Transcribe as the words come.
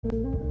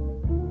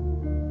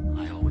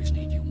I always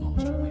need you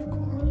most when we've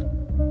quarreled.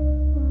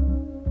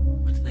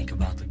 But think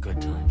about the good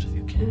times if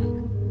you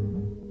can.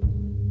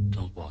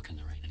 Don't walk in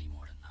the rain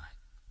anymore tonight.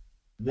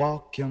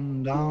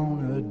 Walking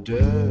down a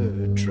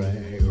dirt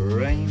track,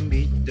 rain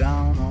beat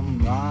down on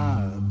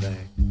my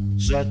back,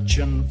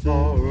 searching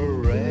for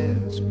a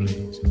rest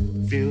place,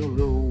 feel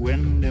the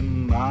wind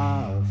in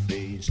my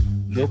face,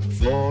 look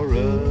for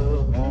a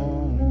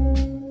home.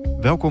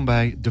 Welkom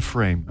bij The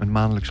Frame, een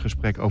maandelijks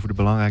gesprek over de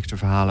belangrijkste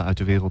verhalen uit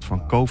de wereld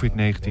van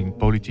COVID-19,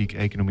 politiek,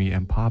 economie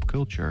en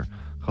popculture.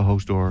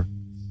 Gehost door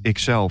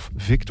ikzelf,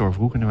 Victor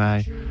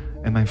Vroegendewij.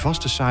 En mijn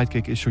vaste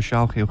sidekick is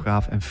sociaal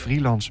geograaf en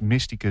freelance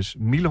mysticus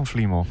Milan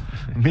Vliemel.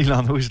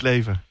 Milan, hoe is het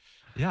leven?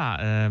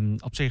 Ja,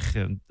 op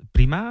zich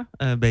prima.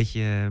 Een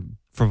beetje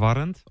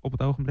verwarrend op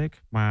het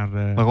ogenblik. Maar,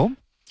 waarom?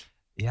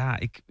 Ja,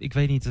 ik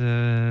weet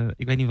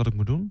niet wat ik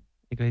moet doen.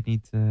 Ik weet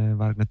niet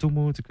waar ik naartoe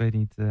moet. Ik weet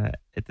niet.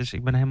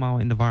 Ik ben helemaal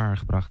in de war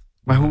gebracht.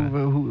 Maar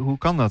hoe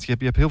kan dat? Je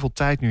hebt heel veel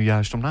tijd nu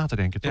juist om na te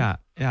denken, toch?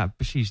 Ja,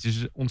 precies.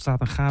 Dus er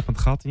ontstaat een gapend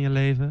gat in je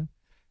leven.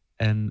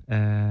 En,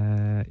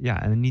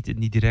 en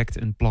niet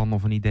direct een plan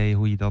of een idee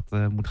hoe je dat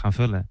moet gaan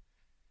vullen.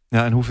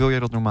 Ja, en hoe vul jij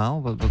dat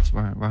normaal?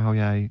 Waar hou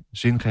jij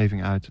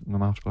zingeving uit,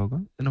 normaal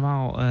gesproken?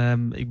 Normaal,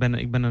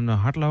 ik ben een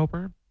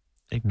hardloper.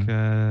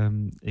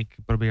 Ik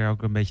probeer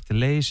ook een beetje te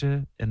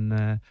lezen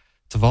en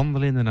te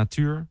wandelen in de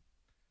natuur.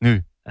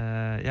 Nu?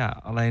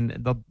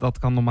 Alleen dat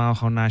kan normaal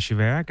gewoon naast je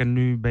werk. En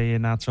nu ben je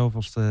na het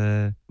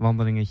zoveelste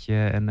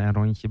wandelingetje en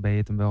rondje heb je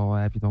het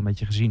wel een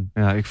beetje gezien.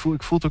 Ja, ik voel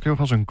het ook heel erg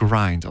als een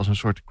grind, als een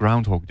soort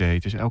Groundhog Day.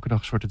 Het is elke dag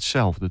een soort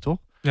hetzelfde, toch?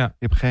 Ja.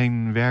 Je hebt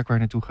geen werk waar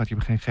je naartoe gaat, je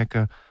hebt geen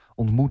gekke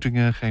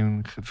ontmoetingen,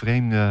 geen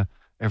vreemde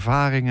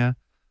ervaringen.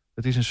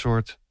 Het is een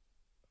soort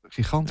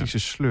gigantische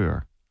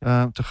sleur.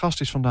 Te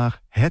gast is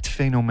vandaag het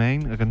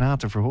fenomeen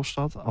Renate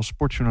Verhofstadt. Als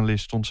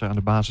sportjournalist stond zij aan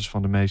de basis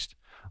van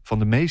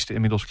de meeste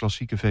inmiddels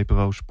klassieke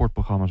VPRO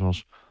sportprogramma's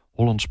zoals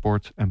Holland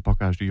Sport en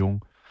Pakhuis de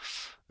Jong.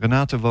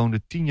 Renate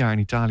woonde 10 jaar in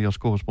Italië als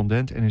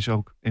correspondent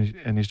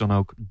en is dan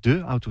ook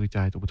dé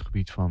autoriteit op het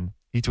gebied van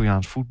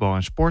Italiaans voetbal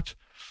en sport.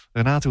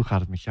 Renate, hoe gaat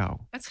het met jou?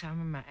 Het gaat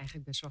met mij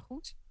eigenlijk best wel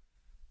goed.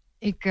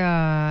 Ik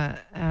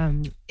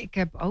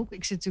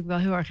zit natuurlijk wel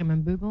heel erg in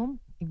mijn bubbel.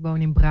 Ik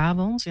woon in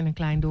Brabant, in een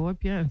klein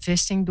dorpje. Een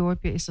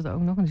vestingdorpje is dat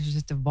ook nog. Dus er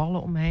zitten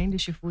wallen omheen.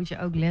 Dus je voelt je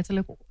ook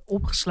letterlijk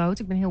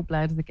opgesloten. Ik ben heel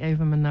blij dat ik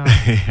even mijn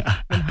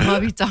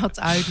habitat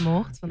uit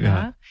mocht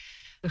vandaag. Ja.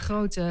 De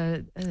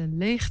grote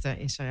leegte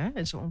is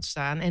er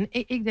ontstaan. En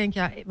ik denk,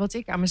 wat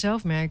ik aan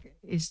mezelf merk,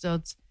 is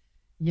dat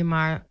je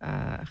maar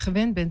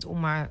gewend bent om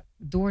maar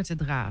door te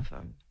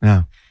draven.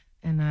 Ja.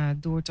 En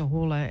door te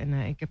hollen. En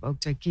ik heb ook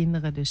 2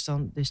 kinderen. Dus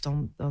dan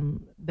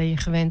ben je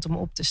gewend om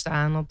op te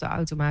staan op de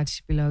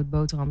automatische piloot.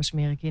 Boterhammen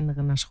smeren,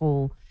 kinderen naar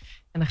school.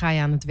 En dan ga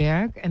je aan het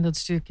werk. En dat is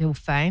natuurlijk heel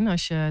fijn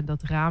als je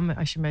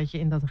een beetje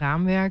in dat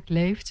raamwerk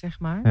leeft, zeg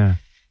maar. Ja.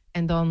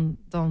 En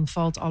dan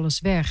valt alles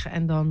weg.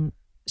 En dan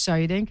zou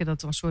je denken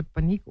dat er een soort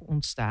paniek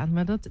ontstaat.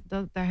 Maar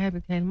daar heb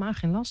ik helemaal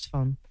geen last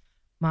van.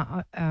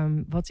 Maar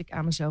wat ik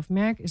aan mezelf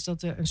merk is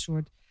dat er een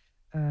soort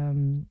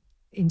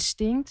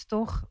instinct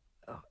toch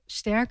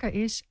sterker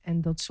is.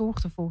 En dat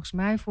zorgt er volgens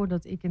mij voor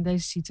dat ik in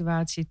deze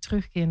situatie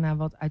terugkeer naar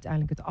wat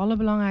uiteindelijk het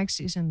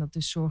allerbelangrijkste is. En dat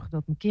is zorgen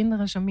dat mijn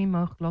kinderen zo min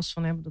mogelijk last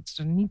van hebben. Dat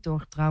ze er niet door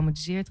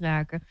getraumatiseerd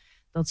raken.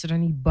 Dat ze er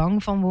niet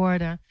bang van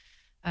worden.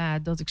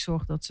 Dat ik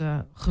zorg dat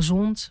ze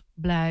gezond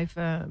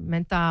blijven,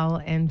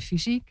 mentaal en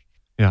fysiek.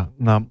 Ja,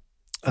 nou,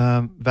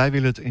 wij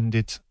willen het in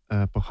dit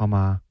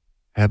programma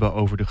hebben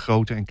over de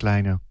grote en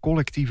kleine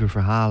collectieve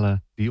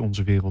verhalen die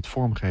onze wereld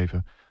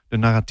vormgeven. De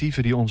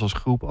narratieven die ons als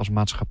groep, als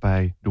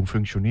maatschappij doen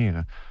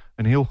functioneren.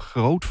 Een heel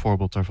groot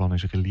voorbeeld daarvan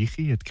is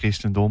religie, het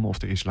christendom of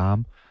de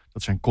islam.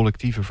 Dat zijn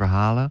collectieve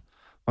verhalen.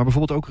 Maar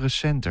bijvoorbeeld ook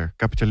recenter.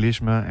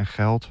 Kapitalisme en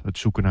geld, het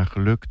zoeken naar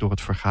geluk door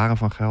het vergaren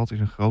van geld is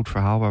een groot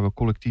verhaal waar we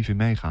collectief in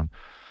meegaan.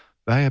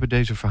 Wij hebben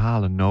deze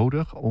verhalen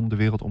nodig om de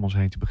wereld om ons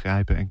heen te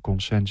begrijpen en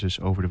consensus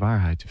over de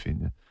waarheid te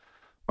vinden.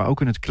 Maar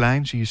ook in het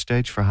klein zie je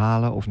steeds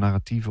verhalen of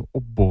narratieven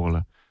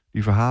opborrelen.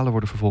 Die verhalen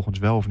worden vervolgens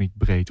wel of niet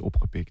breed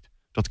opgepikt.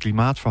 Dat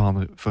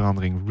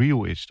klimaatverandering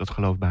real is, dat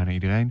gelooft bijna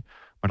iedereen.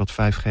 Maar dat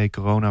 5G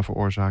corona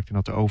veroorzaakt en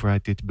dat de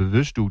overheid dit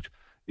bewust doet,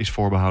 is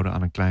voorbehouden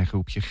aan een klein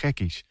groepje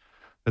gekkies.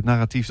 Het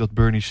narratief dat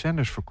Bernie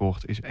Sanders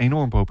verkocht is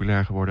enorm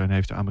populair geworden en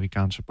heeft de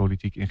Amerikaanse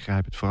politiek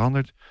ingrijpend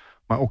veranderd.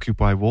 Maar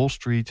Occupy Wall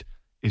Street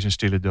is een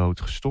stille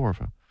dood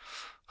gestorven.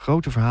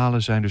 Grote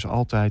verhalen zijn dus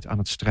altijd aan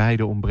het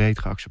strijden om breed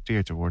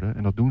geaccepteerd te worden.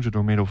 En dat doen ze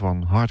door middel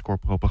van hardcore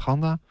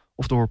propaganda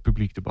of door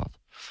publiek debat.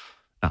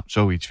 Nou,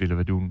 zoiets willen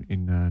we doen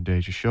in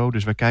deze show.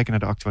 Dus wij kijken naar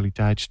de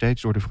actualiteit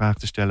steeds door de vraag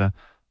te stellen: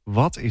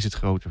 wat is het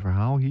grote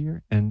verhaal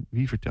hier en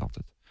wie vertelt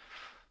het?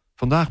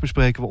 Vandaag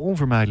bespreken we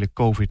onvermijdelijk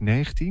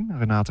COVID-19.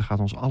 Renate gaat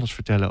ons alles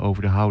vertellen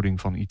over de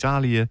houding van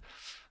Italië.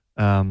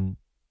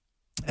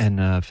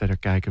 Verder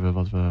kijken we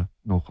wat we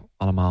nog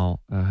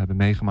allemaal hebben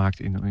meegemaakt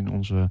in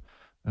onze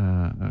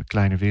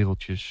kleine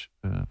wereldjes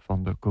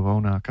van de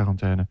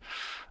corona-quarantaine.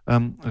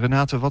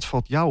 Renate, wat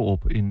valt jou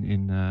op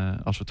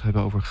als we het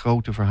hebben over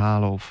grote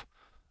verhalen of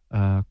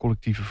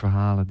collectieve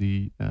verhalen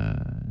die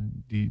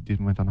dit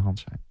moment aan de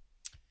hand zijn?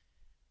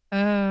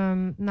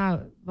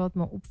 Wat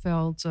me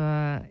opvalt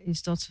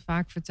is dat ze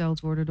vaak verteld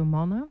worden door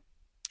mannen.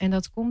 En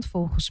dat komt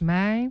volgens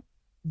mij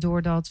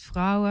doordat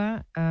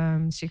vrouwen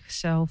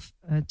zichzelf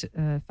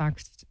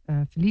vaak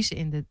verliezen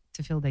in de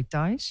te veel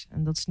details.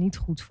 En dat is niet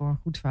goed voor een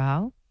goed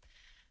verhaal.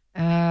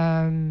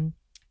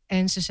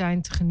 En ze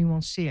zijn te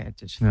genuanceerd.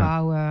 Dus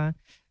vrouwen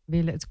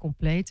willen het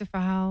complete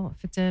verhaal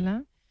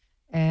vertellen.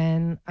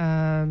 En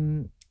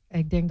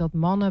ik denk dat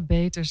mannen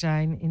beter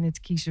zijn in het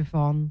kiezen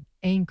van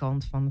één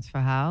kant van het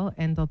verhaal.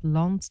 En dat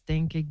landt,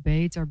 denk ik,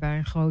 beter bij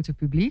een groter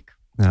publiek.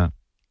 Ja.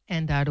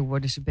 En daardoor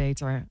worden ze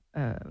beter,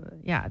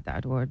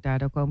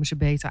 daardoor komen ze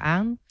beter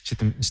aan. Er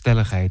zit een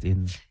stelligheid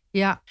in.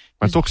 Ja. Maar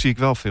dus, toch zie ik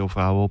wel veel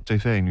vrouwen op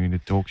tv nu in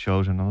de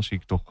talkshows. En dan zie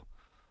ik toch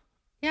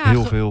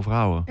heel veel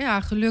vrouwen.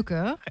 Ja,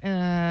 gelukkig.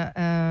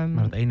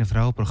 Maar het ene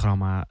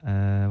vrouwenprogramma,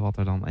 wat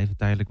er dan even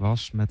tijdelijk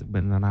was, ik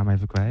ben de naam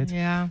even kwijt.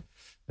 Ja.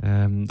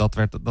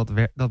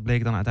 Dat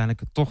bleek dan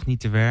uiteindelijk toch niet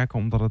te werken,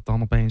 omdat het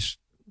dan opeens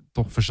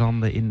toch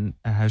verzanden in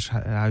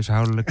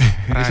huishoudelijke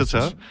praatjes. Is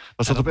dat zo?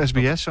 Was dat op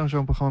SBS,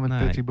 zo'n programma met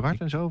Patty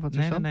Bart en zo? Wat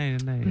is dat?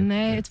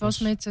 Nee, het was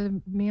met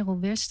Merel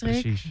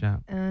Westrik. Precies,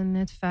 ja.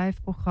 Een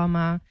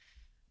Net5-programma.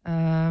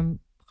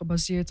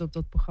 Gebaseerd op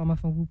dat programma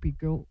van Whoopi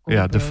Goldberg.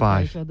 Ja, The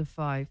Five. The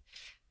Five.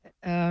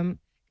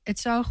 Het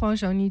zou gewoon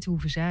zo niet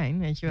hoeven zijn,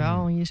 weet je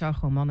wel. Je zou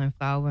gewoon mannen en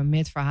vrouwen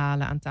met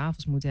verhalen aan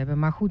tafels moeten hebben.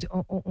 Maar goed,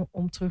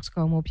 om terug te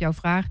komen op jouw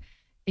vraag.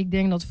 Ik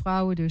denk dat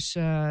vrouwen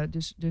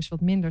dus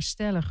wat minder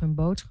stellig hun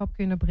boodschap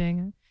kunnen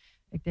brengen.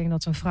 Ik denk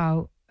dat een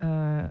vrouw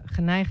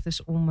geneigd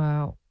is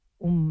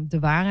om de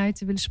waarheid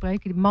te willen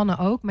spreken. Mannen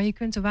ook, maar je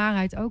kunt de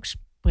waarheid ook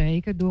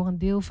spreken door een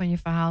deel van je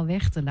verhaal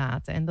weg te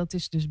laten. En dat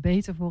is dus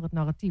beter voor het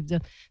narratief.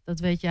 Dat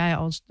weet jij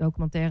als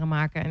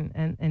documentairemaker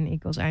en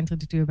ik als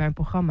eindredacteur bij een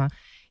programma.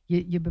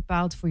 Je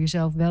bepaalt voor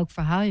jezelf welk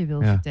verhaal je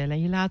wil vertellen.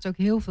 En je laat ook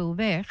heel veel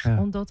weg,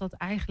 omdat dat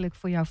eigenlijk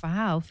voor jouw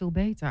verhaal veel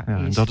beter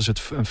is. En dat is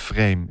een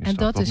frame.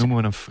 Dat noemen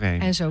we een frame.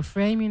 En zo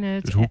frame je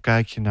het. Dus hoe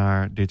kijk je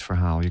naar dit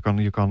verhaal?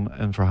 Je kan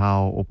een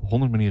verhaal op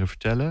 100 manieren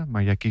vertellen,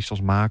 maar jij kiest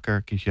als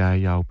maker,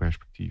 jouw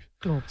perspectief.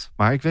 Klopt.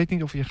 Maar ik weet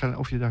niet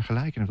of je daar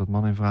gelijk in hebt, dat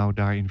mannen en vrouwen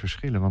daarin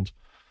verschillen. Want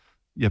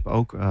je hebt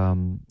ook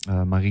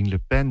Marine Le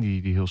Pen,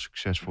 die heel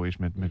succesvol is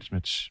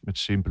met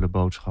simpele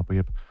boodschappen.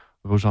 Je hebt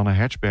Rosanne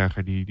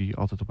Hertzberger, die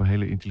altijd op een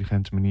hele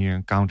intelligente manier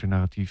een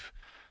counternarratief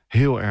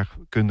heel erg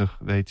kundig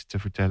weet te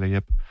vertellen.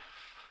 Je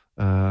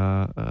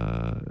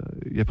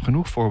hebt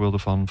genoeg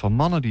voorbeelden van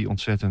mannen die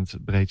ontzettend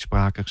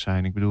breedsprakig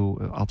zijn. Ik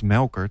bedoel, Ad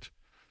Melkert,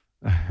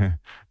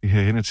 die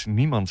herinnert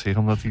niemand zich,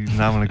 omdat hij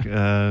namelijk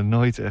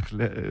nooit echt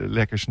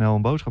lekker snel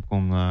een boodschap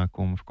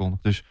kon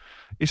verkondigen. Dus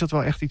is dat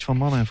wel echt iets van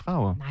mannen en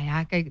vrouwen? Nou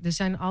ja, kijk, er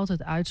zijn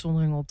altijd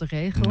uitzonderingen op de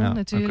regel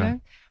natuurlijk. Okay.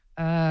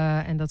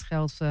 En dat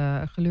geldt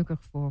gelukkig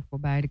voor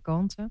beide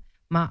kanten.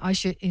 Maar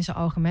als je in zijn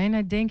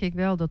algemeenheid, denk ik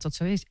wel dat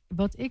zo is.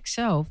 Wat ik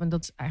zelf, en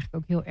dat is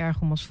eigenlijk ook heel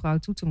erg om als vrouw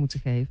toe te moeten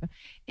geven.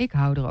 Ik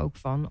hou er ook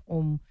van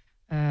om,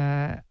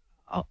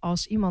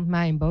 als iemand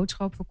mij een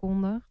boodschap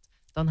verkondigt,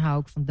 dan hou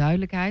ik van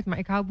duidelijkheid. Maar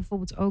ik hou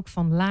bijvoorbeeld ook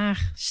van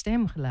laag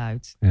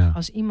stemgeluid. Ja.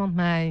 Als iemand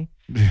mij...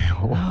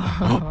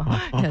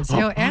 het is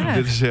heel erg.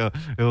 Dit is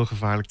heel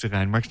gevaarlijk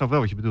terrein. Maar ik snap wel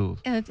wat je bedoelt.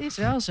 Ja, het is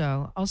wel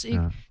zo. Als ik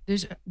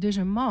dus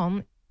een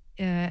man...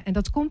 en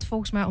dat komt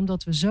volgens mij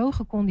omdat we zo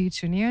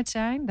geconditioneerd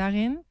zijn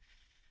daarin.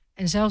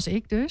 En zelfs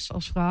ik dus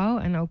als vrouw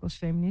en ook als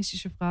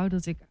feministische vrouw,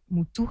 dat ik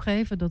moet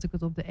toegeven dat ik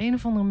het op de een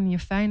of andere manier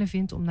fijner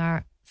vind om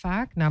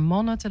vaak naar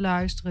mannen te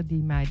luisteren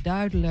die mij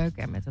duidelijk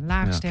en met een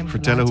laag stem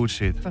vertellen hoe het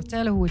zit.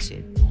 Vertellen hoe het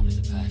zit.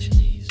 Only the passion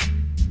eased.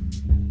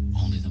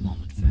 Only the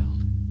moment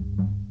felt.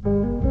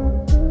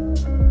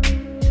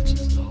 It's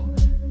as though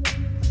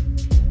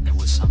there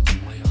was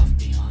something way off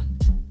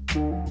beyond.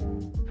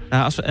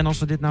 Nou, als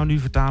we dit nou nu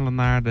vertalen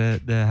naar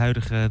de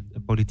huidige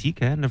politiek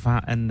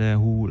en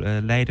hoe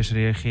leiders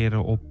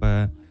reageren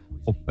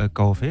op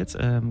COVID.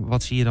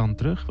 Wat zie je dan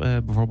terug?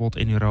 Bijvoorbeeld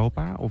in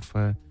Europa?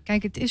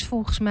 Kijk, het is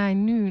volgens mij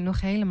nu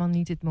nog helemaal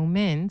niet het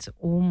moment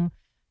om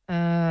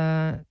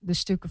de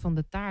stukken van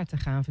de taart te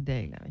gaan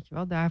verdelen. Weet je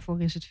wel?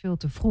 Daarvoor is het veel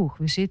te vroeg.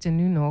 We zitten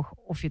nu nog,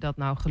 of je dat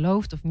nou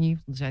gelooft of niet.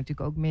 Er zijn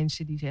natuurlijk ook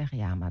mensen die zeggen,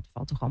 ja, maar het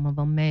valt toch allemaal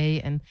wel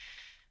mee. En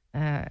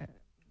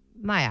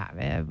nou ja,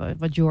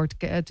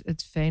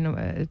 het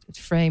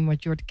frame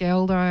wat Jort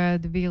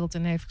Kelder de wereld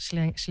in heeft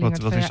geslingerd.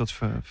 Wat is dat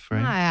frame?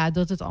 Nou ja,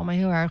 dat het allemaal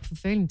heel erg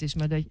vervelend is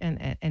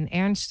en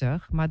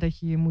ernstig. Maar dat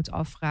je je moet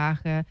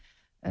afvragen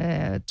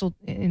tot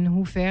in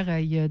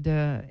hoeverre je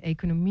de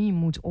economie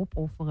moet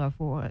opofferen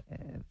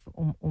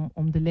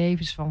om de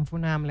levens van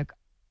voornamelijk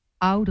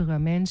oudere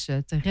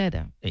mensen te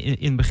redden.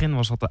 In het begin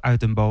was dat uit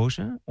den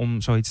boze,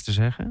 om zoiets te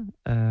zeggen.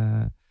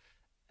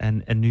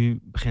 En nu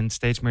begint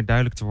steeds meer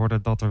duidelijk te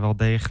worden dat er wel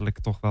degelijk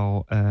toch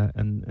wel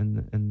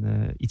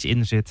iets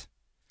in zit.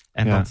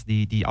 En dat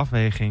die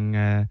afweging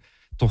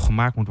toch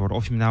gemaakt moet worden.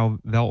 Of je hem nou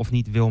wel of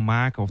niet wil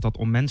maken, of dat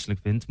onmenselijk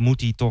vindt, moet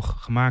die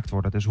toch gemaakt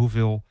worden. Dus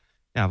hoeveel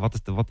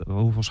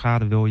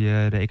schade wil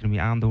je de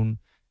economie aandoen?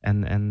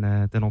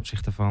 En ten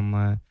opzichte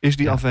van... Is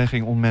die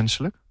afweging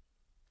onmenselijk?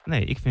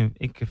 Nee,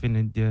 ik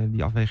vind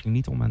die afweging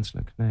niet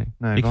onmenselijk. Nee,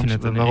 Nee, vind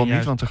het waarom niet?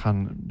 juist- Want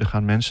er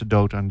gaan mensen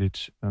dood aan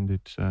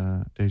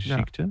deze Ja.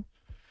 ziekte.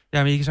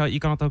 Ja, maar je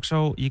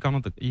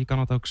kan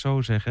het ook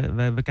zo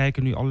zeggen. We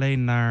kijken nu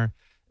alleen naar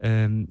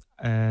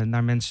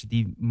mensen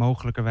die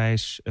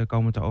mogelijkerwijs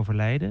komen te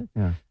overlijden.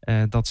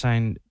 Ja. Dat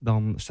zijn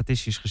dan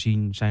statistisch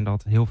gezien zijn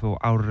dat heel veel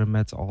ouderen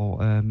met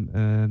al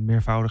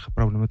meervoudige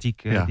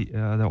problematiek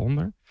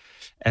daaronder.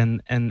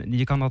 En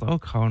je kan dat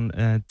ook gewoon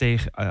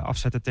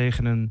afzetten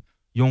tegen een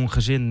jong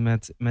gezin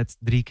met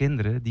 3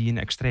 kinderen die een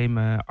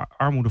extreme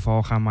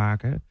armoedeval gaan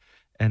maken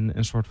en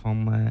een soort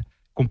van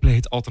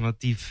compleet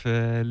alternatief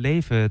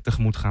leven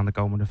tegemoet gaan de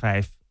komende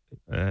 5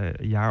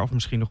 jaar of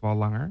misschien nog wel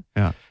langer.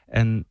 Ja.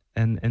 En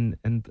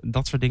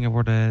dat soort dingen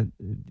worden,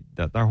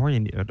 daar hoor je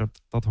niet,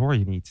 dat hoor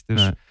je niet.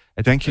 Dus Nee.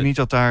 Denk je niet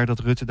dat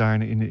Rutte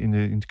daar in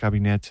het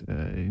kabinet,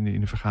 in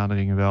de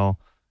vergaderingen wel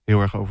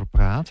heel erg over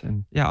praat?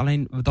 Ja,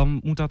 alleen dan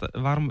moet dat.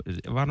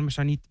 Waarom is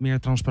daar niet meer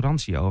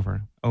transparantie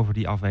over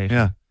die afweging?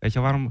 Ja. Weet je,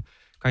 waarom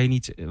kan je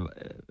niet.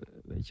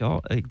 Weet je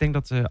wel, ik denk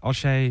dat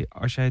als jij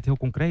het heel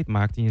concreet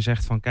maakt en je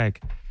zegt van kijk,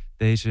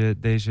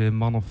 deze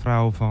man of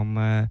vrouw van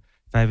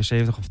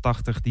 75 of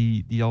 80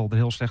 die al er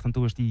heel slecht aan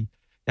toe is, die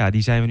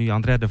zijn we nu aan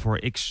het redden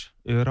voor x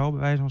euro, bij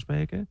wijze van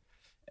spreken.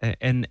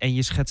 En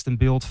je schetst een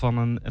beeld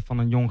van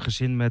een jong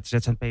gezin met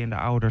ZZP'ende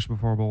ouders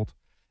bijvoorbeeld.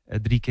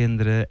 3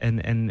 kinderen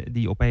en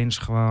die opeens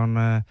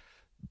gewoon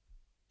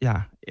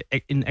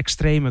in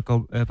extreme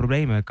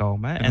problemen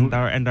komen.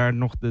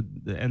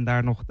 En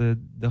daar nog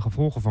de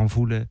gevolgen van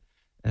voelen.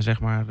 Zeg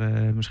maar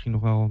misschien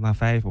nog wel na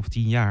 5 of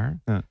 10 jaar.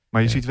 Ja.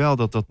 Maar je ziet wel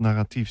dat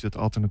narratief, dat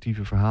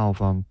alternatieve verhaal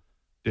van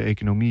de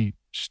economie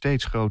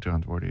steeds groter aan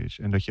het worden is.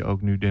 En dat je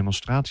ook nu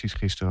demonstraties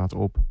gisteren had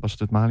op, was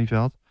het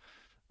Malieveld?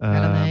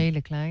 Ja, een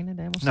hele kleine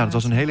demonstratie. Nou, dat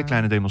was een hele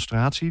kleine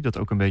demonstratie. Dat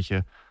ook een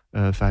beetje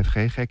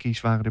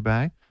 5G-gekkies waren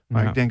erbij.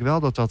 Maar ik denk wel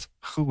dat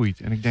groeit.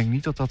 En ik denk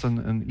niet dat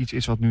iets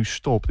is wat nu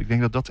stopt. Ik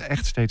denk dat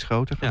echt steeds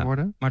groter gaat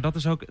worden. Maar dat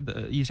is ook...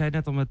 je zei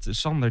net al met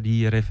Sander,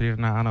 die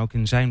refereerde aan ook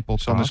in zijn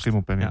podcast. Sander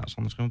Schimmelpenninck. Ja,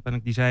 Sander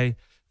Schimmelpenninck. Die zei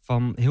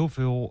van heel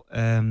veel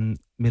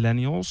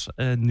millennials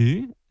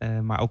nu,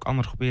 maar ook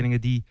andere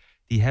groeperingen, die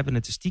hebben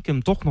het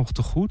stiekem toch nog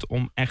te goed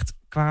om echt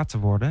kwaad te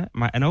worden.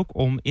 En ook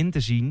om in te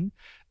zien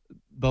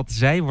dat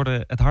zij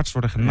het hardst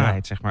worden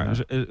genaaid, zeg maar. Ja.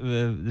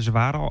 Ze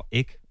waren al,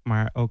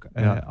 maar ook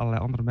allerlei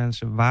andere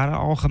mensen waren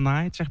al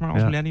genaaid, zeg maar,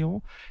 als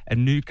millennial.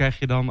 En nu krijg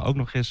je dan ook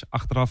nog eens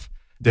achteraf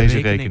de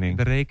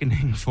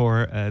rekening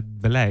voor het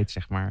beleid,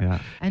 zeg maar. Ja.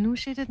 En hoe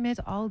zit het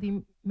met al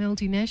die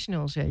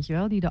multinationals, weet je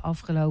wel, die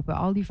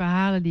al die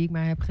verhalen die ik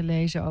maar heb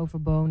gelezen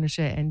over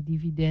bonussen en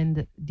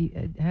dividenden,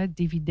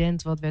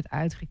 dividend wat werd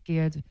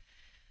uitgekeerd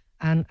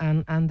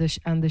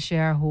aan de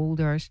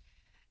shareholders.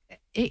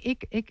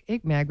 Ik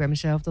merk bij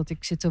mezelf dat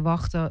ik zit te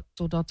wachten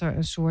totdat er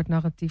een soort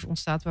narratief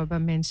ontstaat waarbij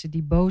mensen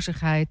die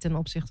bozigheid ten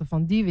opzichte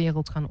van die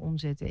wereld gaan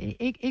omzetten.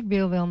 Ik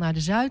wil wel naar de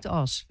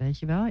Zuidas, weet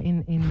je wel,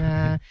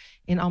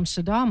 in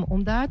Amsterdam,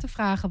 om daar te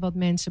vragen wat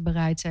mensen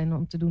bereid zijn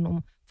om te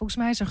doen. Volgens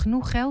mij is er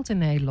genoeg geld in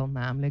Nederland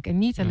namelijk. En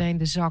niet alleen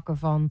de zakken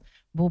van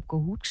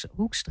Wopke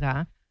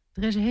Hoekstra.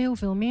 Er is heel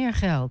veel meer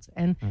geld.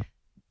 En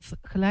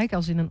gelijk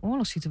als in een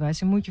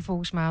oorlogssituatie moet je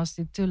volgens mij, als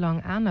dit te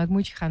lang aanhoudt,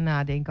 moet je gaan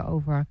nadenken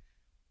over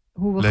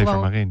hoe we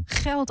gewoon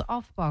geld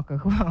afpakken.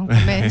 Gewoon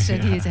van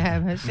mensen die het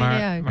hebben.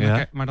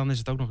 Serieus. Maar dan is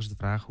het ook nog eens de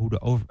vraag hoe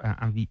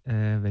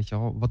weet je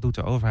wel, wat doet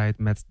de overheid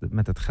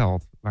met het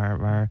geld?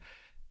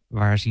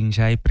 Waar zien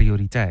zij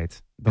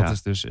prioriteit? Dat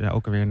is dus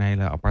ook weer een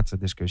hele aparte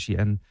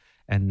discussie.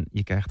 En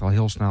je krijgt al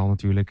heel snel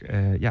natuurlijk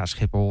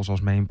Schiphol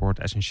zoals Mainport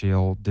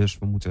essentieel. Dus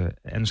we moeten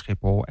en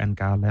Schiphol en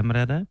KLM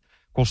redden.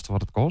 Koste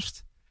wat het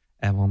kost.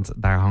 Want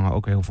daar hangen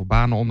ook heel veel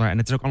banen onder. En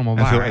het is ook allemaal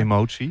waar. En veel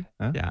emotie.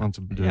 Hè? Ja. Want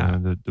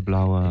de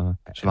blauwe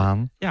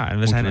zwaan. Ja, en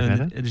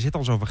er zit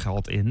al zoveel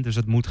geld in. Dus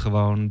het moet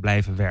gewoon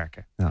blijven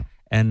werken. Ja.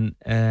 En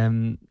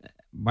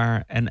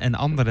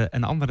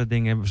andere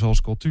dingen,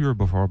 zoals cultuur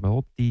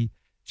bijvoorbeeld, die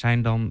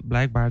zijn dan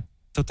blijkbaar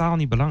totaal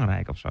niet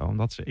belangrijk of zo.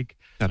 Omdat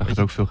daar gaat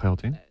ook veel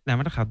geld in. Nee,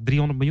 maar daar gaat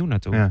 300 miljoen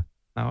naartoe. Ja.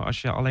 Nou,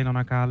 als je alleen al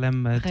naar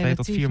KLM 2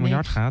 tot 4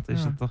 miljard gaat,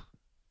 is dat toch...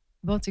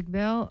 Wat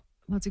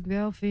ik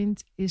wel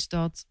vind, is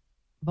dat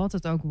wat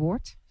het ook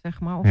wordt, zeg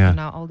maar. Of we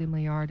nou al die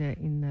miljarden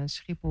in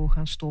Schiphol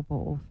gaan stoppen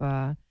of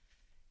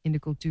in de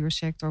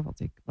cultuursector,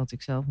 wat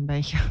ik zelf een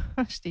beetje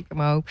stiekem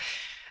hoop,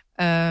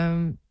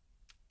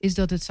 is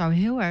dat het zou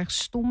heel erg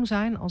stom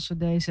zijn als we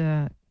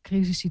deze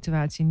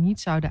crisissituatie niet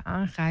zouden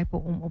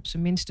aangrijpen om op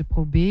zijn minst te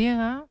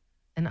proberen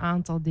een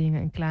aantal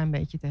dingen een klein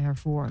beetje te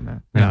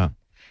hervormen. Ja.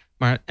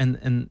 Maar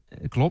en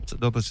klopt,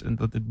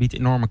 dat biedt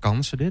enorme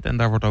kansen dit. En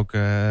daar wordt ook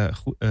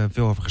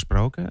veel over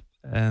gesproken.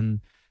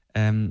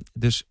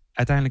 Dus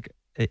uiteindelijk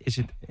is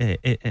het,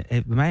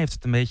 bij mij heeft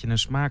het een beetje een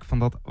smaak van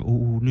dat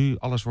hoe nu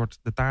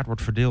de taart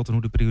wordt verdeeld en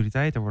hoe de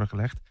prioriteiten worden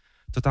gelegd,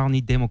 totaal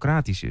niet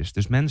democratisch is.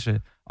 Dus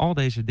al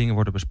deze dingen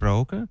worden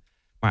besproken,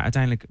 maar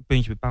uiteindelijk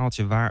puntje bij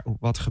paaltje,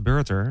 wat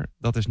gebeurt er?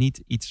 Dat is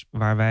niet iets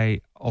waar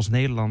wij als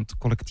Nederland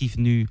collectief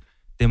nu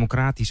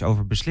democratisch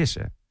over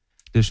beslissen.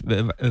 Dus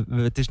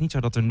het is niet zo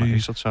dat er nu... Maar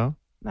is dat zo?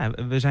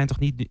 Nou, we zijn toch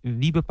niet...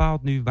 Wie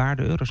bepaalt nu waar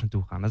de euro's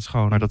naartoe gaan? Dat is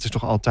gewoon... Maar dat is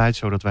toch altijd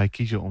zo dat wij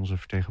kiezen onze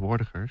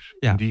vertegenwoordigers.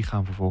 Ja. En die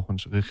gaan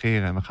vervolgens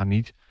regeren. En we gaan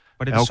niet...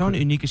 Maar dit is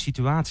zo'n unieke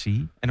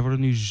situatie. En er worden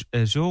nu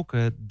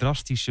zulke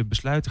drastische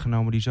besluiten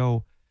genomen die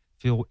zo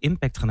veel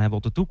impact gaan hebben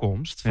op de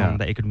toekomst van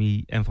de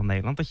economie en van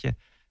Nederland.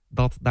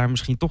 Dat daar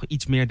misschien toch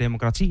iets meer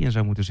democratie in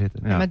zou moeten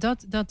zitten. Ja, maar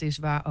dat is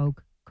waar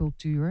ook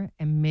cultuur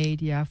en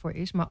media voor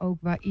is. Maar ook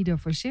waar ieder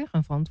voor zich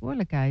een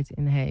verantwoordelijkheid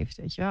in heeft.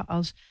 Weet je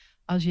wel?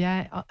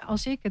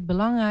 Als ik het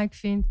belangrijk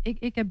vind...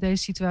 Ik heb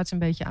deze situatie een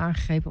beetje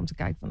aangegrepen om te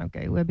kijken van...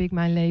 Oké, hoe heb ik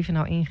mijn leven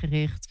nou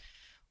ingericht?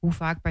 Hoe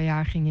vaak per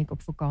jaar ging ik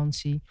op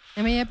vakantie?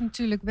 Ja, maar je hebt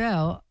natuurlijk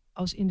wel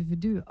als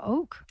individu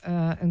ook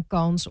een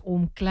kans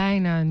om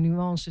kleine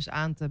nuances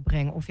aan te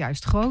brengen. Of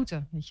juist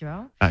grote, weet je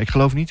wel? Ja, ik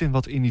geloof niet in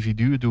wat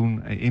individuen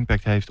doen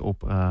impact heeft op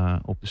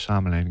de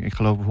samenleving. Ik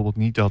geloof bijvoorbeeld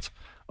niet dat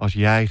als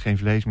jij geen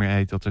vlees meer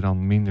eet, dat er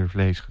dan minder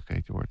vlees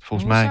gegeten wordt.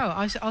 Volgens mij.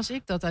 Als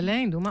ik dat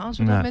alleen doe, maar als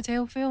we dat met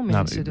heel veel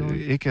mensen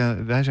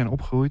doen. Wij zijn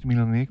opgegroeid,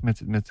 Milan en ik,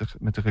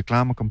 met de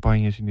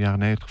reclamecampagnes in de jaren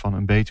 90 van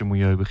een beter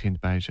milieu begint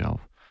bij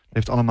jezelf. Het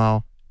heeft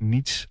allemaal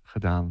niets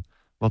gedaan.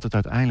 Wat het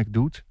uiteindelijk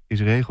doet,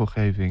 is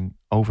regelgeving,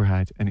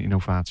 overheid en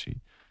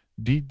innovatie.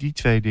 Die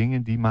twee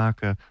dingen, die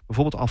maken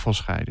bijvoorbeeld afval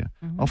scheiden.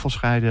 Mm-hmm. Afval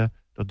scheiden,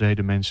 dat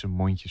deden mensen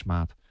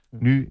mondjesmaat.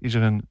 Nu is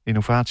er een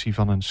innovatie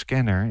van een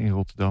scanner in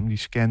Rotterdam. Die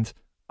scant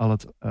al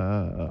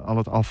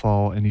het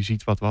afval en die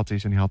ziet wat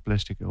is en die haalt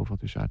plastic overal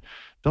tussenuit.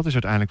 Dat is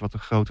uiteindelijk wat een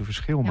grote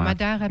verschil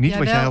maakt. Niet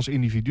wat jij als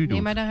individu doet.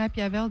 Nee, maar daar heb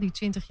jij wel die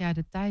 20 jaar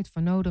de tijd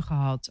voor nodig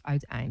gehad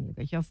uiteindelijk.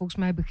 Weet je wel? Volgens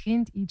mij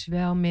begint iets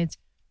wel met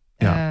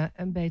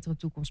een betere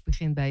toekomst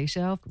begint bij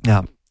jezelf.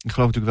 Ja, ik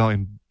geloof natuurlijk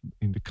wel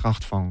in de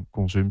kracht van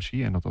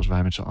consumptie. En dat als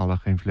wij met z'n allen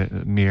geen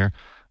meer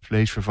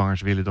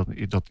vleesvervangers willen,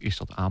 dat is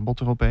dat aanbod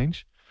er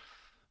opeens.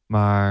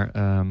 Maar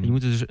je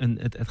moet dus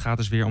het gaat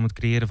dus weer om het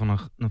creëren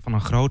van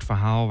een groot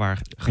verhaal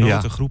waar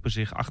grote groepen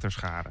zich achter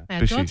scharen. Ja,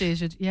 dat is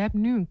het. Je hebt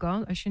nu een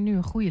kans, als je nu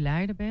een goede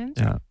leider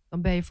bent,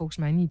 dan ben je volgens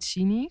mij niet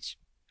cynisch.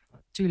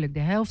 Tuurlijk, de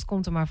helft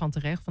komt er maar van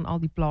terecht, van al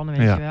die plannen,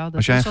 weet je wel. Dat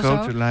als jij is een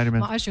grote leider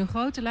bent. Maar als je een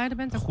grote leider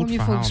bent, dan kom je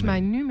volgens mij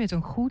nu met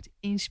een goed,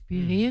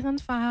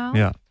 inspirerend verhaal.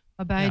 Ja.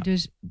 Waarbij je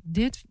dus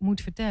dit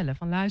moet vertellen.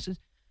 Van luister,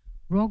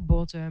 rock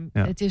bottom.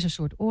 Ja. Het is een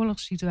soort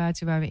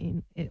oorlogssituatie waar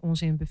we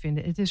ons in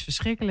bevinden. Het is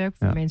verschrikkelijk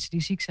voor mensen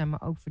die ziek zijn,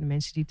 maar ook voor de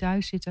mensen die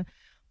thuis zitten.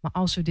 Maar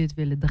als we dit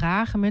willen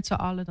dragen met z'n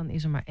allen, dan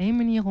is er maar één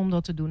manier om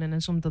dat te doen. En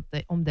dat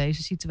is om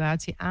deze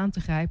situatie aan te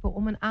grijpen.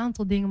 Om een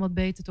aantal dingen wat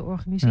beter te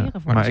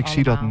organiseren. Voor maar ons ik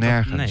zie dat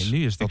nergens. Nee,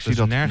 nu is dat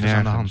dus nergens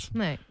aan de hand.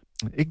 Nee.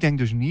 Ik denk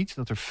dus niet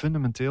dat er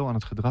fundamenteel aan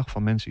het gedrag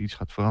van mensen iets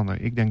gaat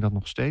veranderen. Ik denk dat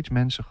nog steeds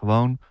mensen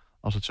gewoon,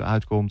 als het zo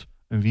uitkomt,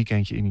 een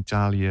weekendje in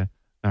Italië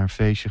naar een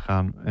feestje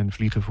gaan en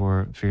vliegen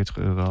voor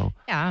 €40.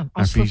 Ja,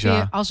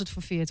 als het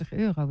voor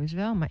 €40 is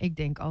wel. Maar ik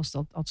denk als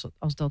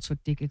dat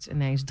soort tickets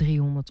ineens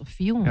 300 of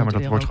 400 €. Ja,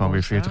 maar dat wordt gewoon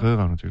weer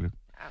 €40 natuurlijk.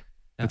 Ja.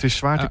 Het is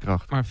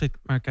zwaartekracht.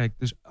 Maar kijk,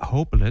 dus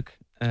hopelijk,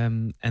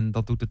 en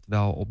dat doet het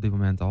wel op dit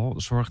moment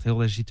al, zorgt heel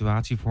deze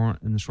situatie voor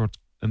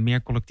een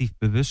meer collectief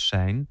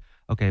bewustzijn.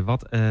 Oké,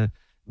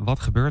 wat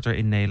gebeurt er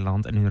in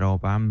Nederland en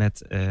Europa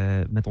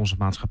met onze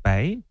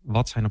maatschappij?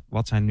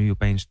 Wat zijn nu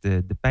opeens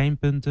de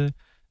pijnpunten?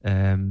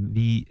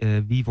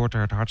 Wie wordt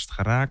er het hardst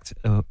geraakt?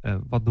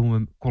 Wat doen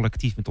we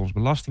collectief met ons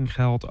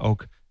belastinggeld?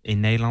 Ook in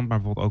Nederland, maar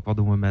bijvoorbeeld ook wat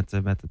doen we met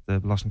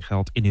het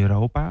belastinggeld in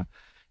Europa?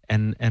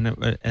 En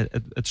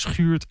het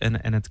schuurt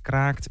en het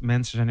kraakt.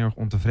 Mensen zijn heel erg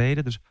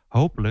ontevreden. Dus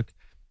hopelijk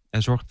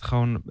zorgt het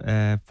gewoon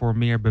voor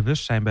meer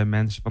bewustzijn bij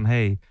mensen van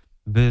hey,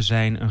 we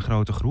zijn een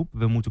grote groep.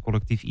 We moeten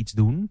collectief iets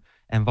doen.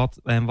 En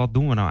wat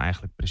doen we nou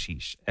eigenlijk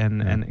precies?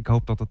 En ik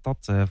hoop dat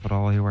dat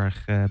vooral heel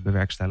erg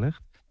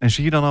bewerkstelligt. En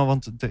zie je dan al,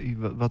 want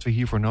wat we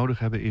hiervoor nodig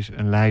hebben is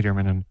een leider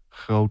met een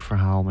groot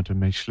verhaal, met een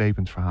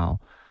meeslepend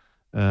verhaal.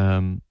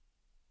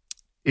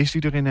 Is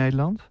die er in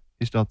Nederland?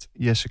 Is dat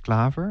Jesse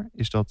Klaver?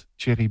 Is dat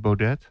Thierry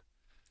Baudet?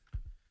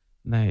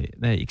 Nee,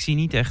 ik zie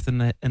niet echt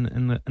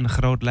een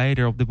groot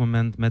leider op dit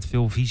moment met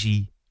veel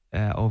visie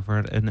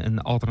over een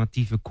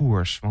alternatieve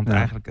koers. Want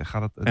eigenlijk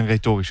gaat het... Een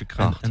retorische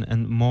kracht.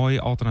 Een mooi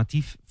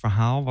alternatief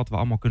verhaal wat we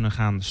allemaal kunnen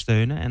gaan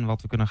steunen en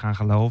wat we kunnen gaan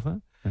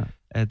geloven.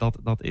 Ja.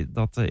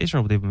 Dat is er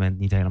op dit moment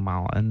niet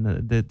helemaal.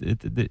 En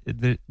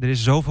er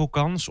is zoveel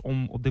kans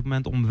om op dit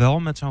moment om wel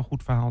met zo'n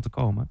goed verhaal te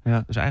komen.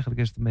 Ja. Dus eigenlijk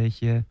is het een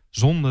beetje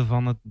zonde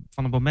van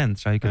het moment,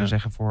 zou je kunnen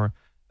zeggen, voor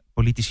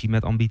politici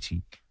met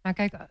ambitie. Nou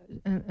kijk,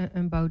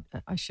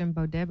 als je een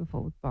Baudet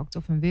bijvoorbeeld pakt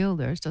of een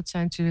Wilders, dat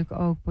zijn natuurlijk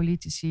ook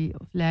politici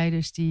of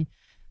leiders die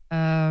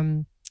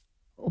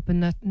op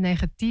een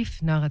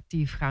negatief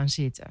narratief gaan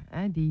zitten.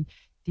 Hè?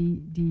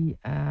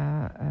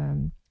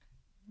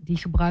 Die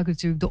gebruiken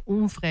natuurlijk de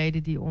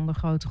onvrede die onder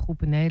grote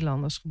groepen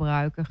Nederlanders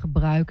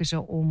gebruiken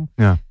ze om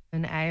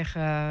hun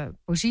eigen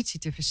positie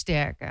te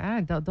versterken.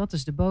 Hè? Dat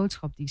is de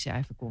boodschap die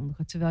zij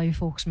verkondigen. Terwijl je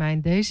volgens mij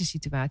in deze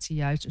situatie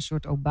juist een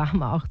soort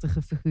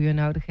Obama-achtige figuur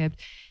nodig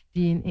hebt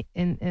die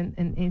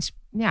een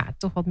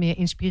toch wat meer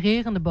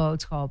inspirerende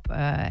boodschap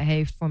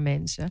heeft voor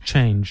mensen.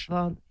 Change.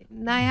 Want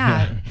Nou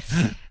ja.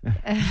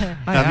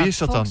 Wie is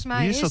dat dan? Volgens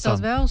mij is dat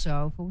wel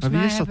zo. Volgens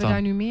mij hebben we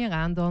daar nu meer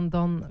aan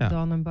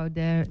dan een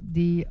Baudet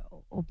die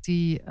op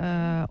die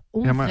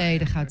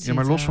onvrede gaat zitten. Ja,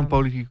 maar los van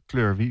politieke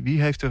kleur.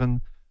 Wie heeft er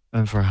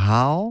een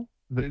verhaal?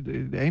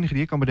 De enige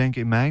die ik kan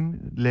bedenken in mijn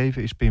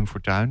leven is Pim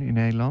Fortuyn in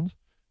Nederland.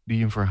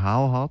 Die een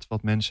verhaal had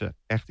wat mensen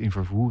echt in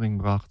vervoering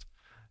bracht.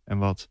 En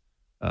wat,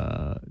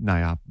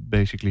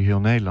 basically heel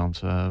Nederland.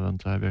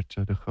 Want hij werd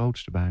de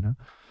grootste bijna.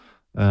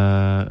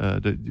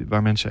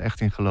 Waar mensen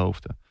echt in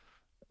geloofden.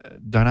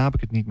 Daarna heb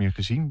ik het niet meer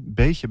gezien. Een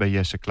beetje bij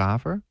Jesse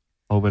Klaver.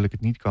 Hoewel ik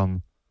het niet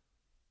kan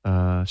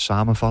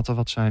samenvatten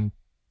wat zijn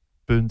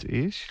punt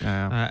is.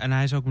 En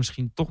hij is ook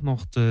misschien toch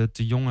nog te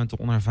jong en te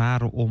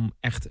onervaren om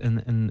echt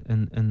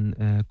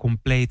een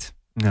compleet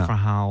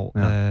verhaal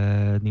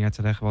neer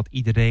te leggen wat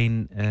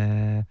iedereen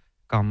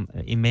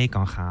in mee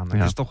kan gaan.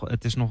 Ja.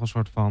 Het is nog een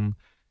soort van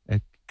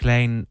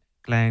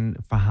klein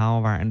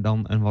verhaal waar en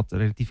dan een wat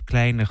relatief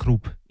kleine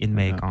groep in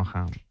mee kan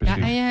gaan. Ja,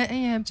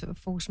 en je hebt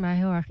volgens mij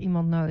heel erg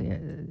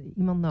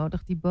iemand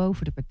nodig die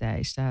boven de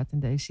partij staat in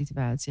deze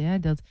situatie. Hè?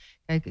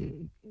 Kijk,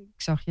 ik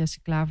zag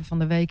Jesse Klaver van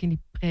de week en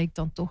die preekt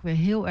dan toch weer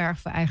heel erg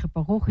voor eigen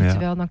parochie.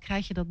 Terwijl dan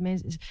krijg je dat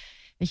mensen...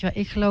 Weet je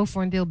wel, ik geloof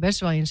voor een deel best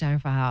wel in zijn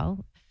verhaal.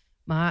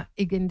 Maar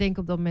ik denk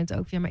op dat moment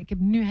ook... maar ik heb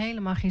nu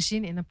helemaal geen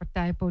zin in een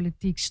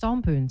partijpolitiek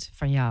standpunt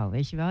van jou.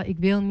 Weet je wel? Ik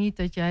wil niet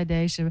dat jij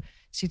deze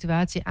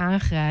situatie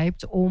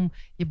aangrijpt om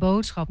je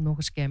boodschap nog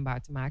eens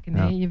kenbaar te maken.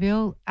 Nee, je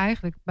wil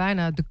eigenlijk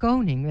bijna de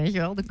koning, weet je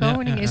wel. De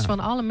koning is van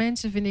alle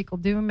mensen, vind ik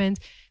op dit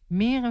moment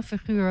meer een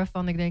figuur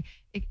van... Ik denk,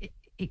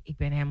 ik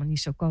ben helemaal niet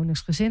zo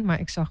koningsgezind, maar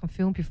ik zag een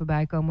filmpje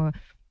voorbij komen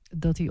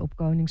dat hij op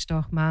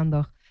Koningsdag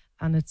maandag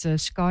aan het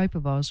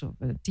skypen was, of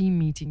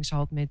teammeetings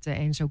had met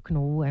Enzo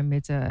Knol en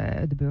met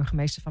de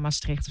burgemeester van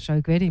Maastricht of zo,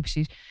 ik weet niet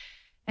precies.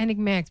 En ik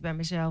merkte bij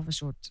mezelf een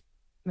soort,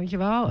 weet je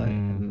wel,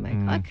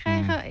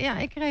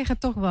 ik kreeg er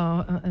toch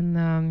wel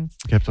een...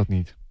 Ik heb dat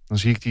niet. Dan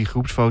zie ik die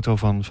groepsfoto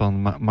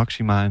van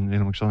Maxima en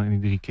Willem-Alexander en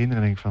die 3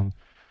 kinderen en denk van,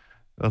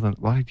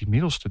 die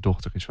middelste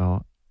dochter is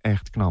wel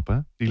echt knap, hè?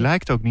 Die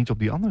lijkt ook niet op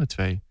die andere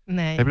 2.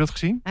 Nee. Heb je dat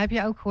gezien? Heb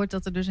je ook gehoord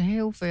dat er dus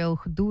heel veel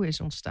gedoe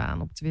is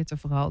ontstaan op Twitter,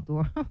 vooral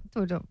door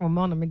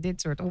mannen met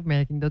dit soort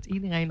opmerkingen, dat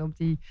iedereen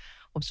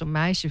op zo'n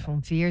meisje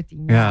van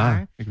 14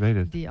 jaar, ik weet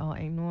het, die al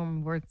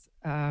enorm wordt...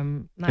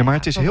 maar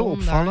het is heel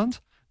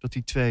opvallend dat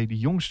die 2, die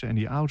jongste en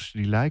die oudste,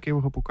 die lijken heel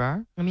erg op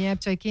elkaar. Maar jij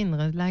hebt 2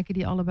 kinderen, lijken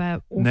die allebei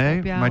op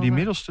jou? Maar die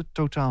middelste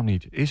totaal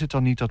niet. Is het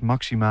dan niet dat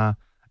Maxima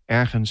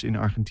ergens in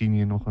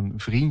Argentinië nog een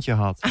vriendje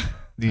had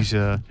die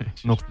ze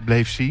nog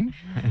bleef zien?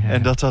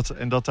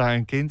 En dat daar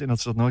een kind, en dat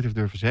ze dat nooit heeft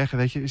durven zeggen.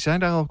 Weet je, zijn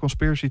daar al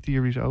conspiracy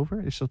theories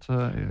over? Is dat,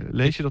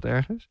 lees je dat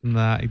ergens?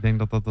 Nou, ik denk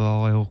dat dat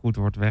wel heel goed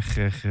wordt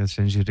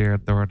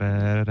weggecensureerd door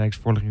de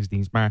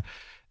Rijksvoorlichtingsdienst. Maar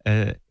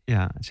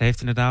ze heeft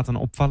inderdaad een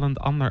opvallend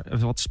ander,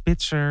 wat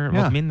spitser,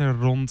 wat minder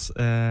rond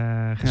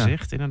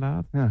gezicht,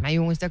 inderdaad. Ja. Maar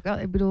jongens,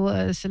 ik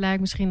bedoel, ze lijkt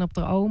misschien op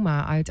haar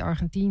oma uit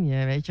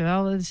Argentinië, weet je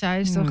wel. Zij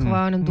is toch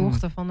gewoon een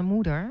dochter van de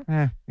moeder?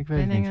 Ja, ik weet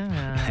het niet.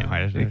 Nee, maar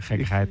dat is een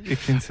gekkigheid. Ik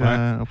vind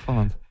het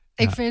opvallend.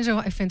 Ik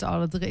vind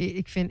alle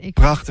 3...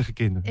 Prachtige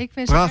kinderen.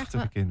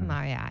 Prachtige kinderen.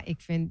 Nou ja,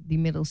 ik vind die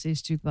middelste is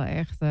natuurlijk wel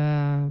echt...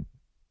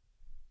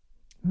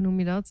 hoe noem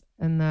je dat?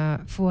 Een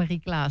fuori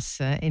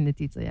classe in het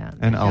Italiaans.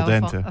 En al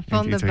dente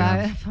van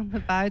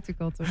de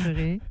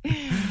buitencategorie.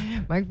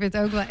 Maar ik vind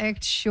het ook wel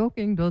echt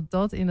shocking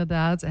dat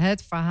inderdaad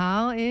het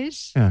verhaal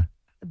is. Ja.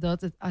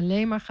 Dat het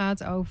alleen maar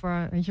gaat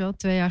over, weet je wel,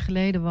 2 jaar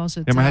geleden was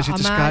het... Ja, maar hij zit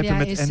te skypen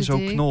met Enzo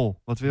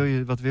Knol. Wat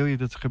wil je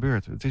dat er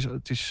gebeurt?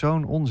 Het is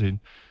zo'n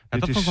onzin. Ja,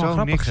 dat was wel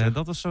grappig, hè?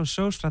 Dat was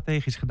zo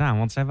strategisch gedaan.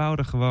 Want zij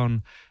wouden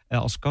gewoon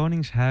als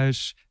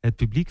Koningshuis het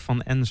publiek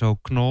van Enzo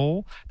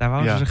Knol, daar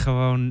wouden ze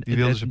gewoon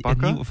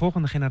de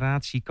volgende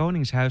generatie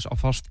Koningshuis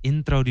alvast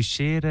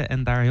introduceren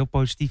en daar heel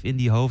positief in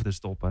die hoofden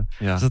stoppen.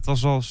 Ja. Dus dat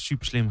was wel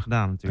super slim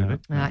gedaan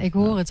natuurlijk. Ja, ik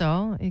hoor het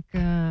al.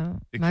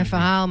 Mijn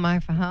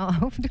verhaal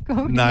over de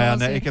koning. Nou ja,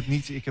 nee, ik heb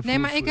niet...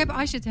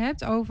 als je het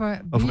hebt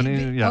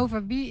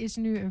over wie is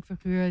nu een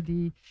figuur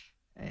die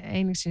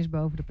enigszins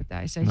boven de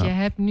partij staat. Nou. Je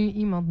hebt nu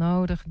iemand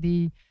nodig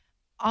die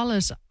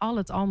al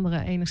het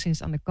andere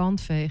enigszins aan de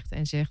kant veegt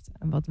en zegt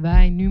wat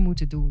wij nu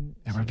moeten doen.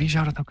 Ja, maar wie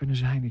zou dat nou kunnen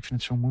zijn? Ik vind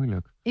het zo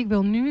moeilijk. Ik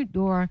wil nu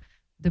door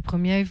de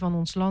premier van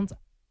ons land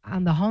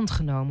aan de hand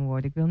genomen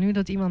worden. Ik wil nu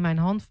dat iemand mijn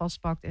hand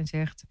vastpakt en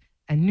zegt,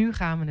 en nu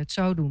gaan we het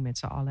zo doen met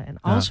z'n allen. En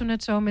als we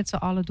het zo met z'n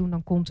allen doen,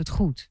 dan komt het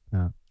goed.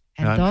 Ja.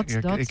 En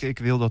ik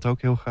wil dat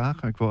ook heel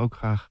graag. Ik wil ook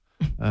graag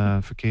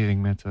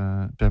verkering met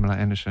Pamela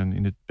Anderson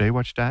in de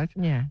Baywatch-tijd.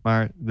 Ja.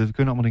 Maar we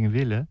kunnen allemaal dingen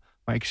willen,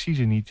 maar ik zie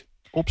ze niet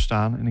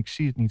opstaan en ik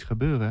zie het niet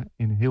gebeuren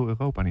in heel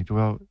Europa niet.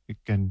 Hoewel, ik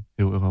ken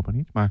heel Europa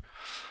niet. Maar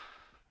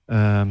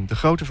de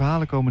grote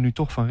verhalen komen nu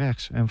toch van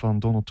rechts en van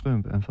Donald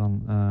Trump en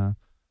van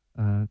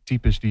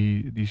types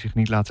die zich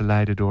niet laten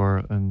leiden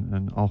door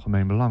een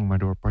algemeen belang, maar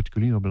door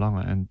particuliere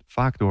belangen en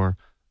vaak door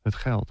het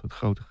geld, het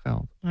grote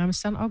geld. Maar we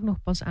staan ook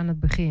nog pas aan het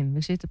begin.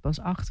 We zitten pas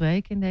 8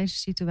 weken in deze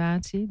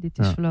situatie. Dit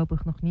is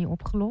voorlopig nog niet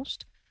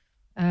opgelost.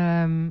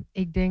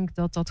 Ik denk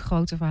dat dat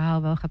grote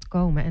verhaal wel gaat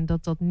komen. En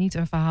dat niet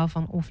een verhaal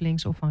van of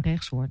links of van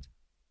rechts wordt.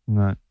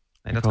 Nee.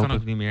 Nee, dat kan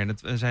ook niet meer.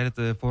 We zeiden het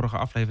de vorige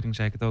aflevering,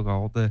 zei ik het ook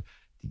al.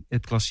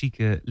 Het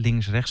klassieke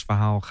links-rechts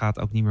verhaal gaat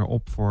ook niet meer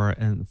op voor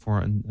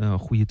een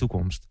goede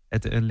toekomst.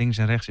 Het links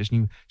en rechts is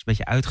een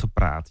beetje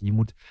uitgepraat.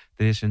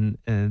 Er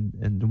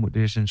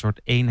is een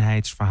soort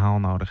eenheidsverhaal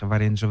nodig,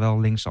 waarin zowel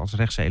linkse als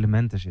rechtse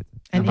elementen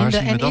zitten.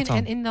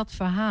 En in dat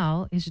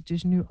verhaal is het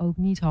dus nu ook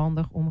niet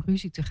handig om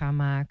ruzie te gaan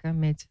maken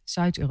met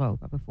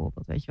Zuid-Europa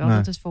bijvoorbeeld. Weet je wel? Nee.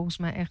 Dat is volgens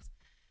mij echt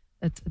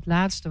het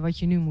laatste wat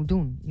je nu moet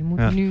doen. Je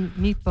moet nu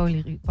niet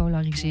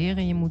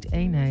polariseren, je moet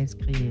eenheid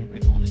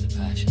creëren. Only the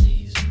passion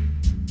ease.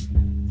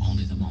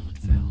 Only the moment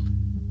felt.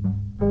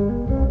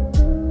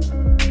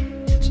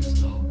 It's as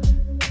though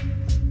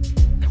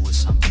there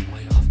was something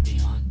way off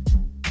beyond.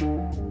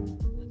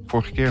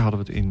 Vorige keer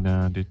hadden we het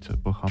in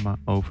dit programma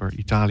over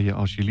Italië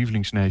als je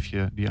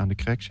lievelingsneefje die aan de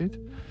crack zit.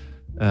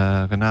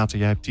 Renate,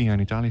 jij hebt 10 jaar in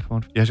Italië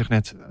gewoond. Jij zegt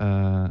net,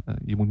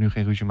 je moet nu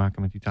geen ruzie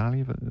maken met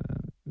Italië.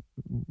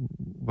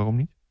 Waarom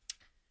niet?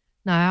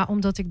 Nou ja,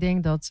 omdat ik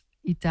denk dat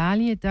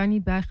Italië daar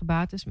niet bij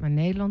gebaat is, maar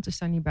Nederland is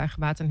daar niet bij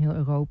gebaat en heel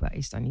Europa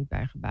is daar niet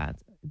bij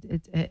gebaat.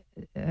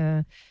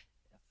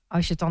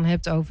 Als je het dan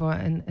hebt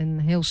over een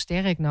heel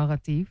sterk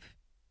narratief,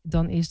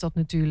 dan is dat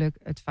natuurlijk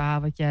het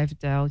verhaal wat jij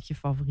vertelt, je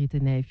favoriete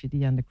neefje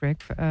die aan de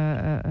crack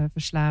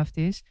verslaafd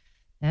is.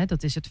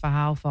 Dat is het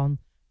verhaal van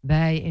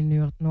wij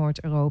in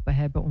Noord-Europa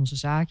hebben onze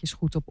zaakjes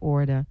goed op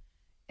orde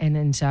en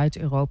in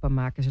Zuid-Europa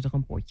maken ze er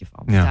een potje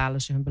van.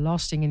 Betalen ze hun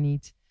belastingen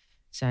niet.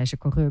 Zijn ze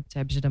corrupt?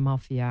 Hebben ze de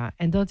maffia?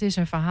 En dat is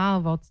een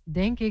verhaal wat,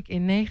 denk ik,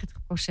 in 90%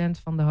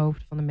 van de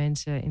hoofden van de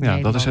mensen in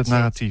Nederland dat is het zit.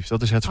 narratief.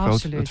 Dat is het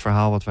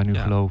verhaal wat wij nu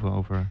geloven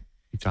over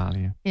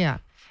Italië.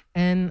 Ja.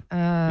 En,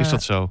 is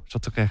dat zo? Is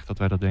dat terecht dat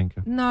wij dat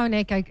denken? Nou,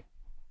 nee, kijk,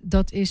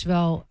 dat is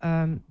wel...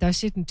 daar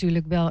zit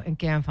natuurlijk wel een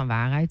kern van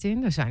waarheid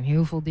in. Er zijn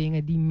heel veel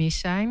dingen die mis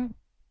zijn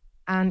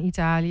aan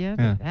Italië.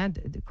 Ja.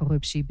 De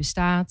corruptie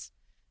bestaat.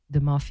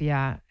 De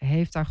maffia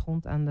heeft daar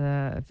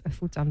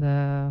voet aan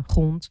de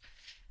grond.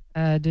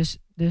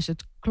 Dus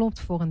het klopt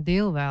voor een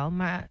deel wel.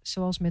 Maar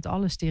zoals met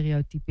alle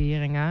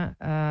stereotyperingen...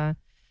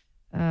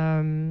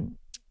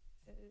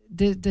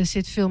 er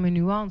zit veel meer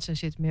nuance. Er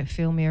zit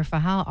veel meer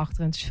verhaal achter.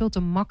 En het is veel te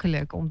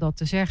makkelijk om dat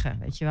te zeggen.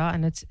 Weet je wel?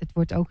 En het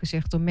wordt ook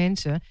gezegd door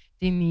mensen...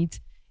 die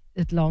niet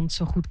het land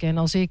zo goed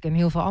kennen als ik... en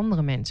heel veel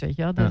andere mensen. Weet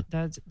je wel?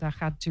 Daar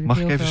gaat natuurlijk.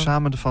 Mag ik even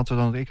samenvatten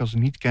dan dat ik als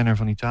niet-kenner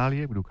van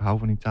Italië... ik bedoel, ik hou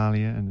van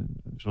Italië... en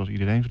zoals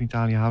iedereen van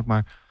Italië houdt...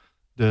 maar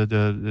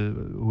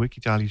hoe ik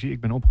Italië zie...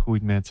 ik ben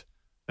opgegroeid met...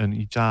 een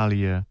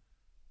Italië,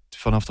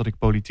 vanaf dat ik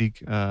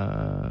politiek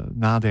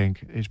nadenk,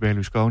 is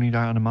Berlusconi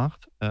daar aan de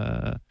macht.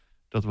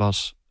 Dat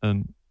was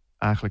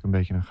eigenlijk een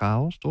beetje een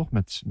chaos, toch?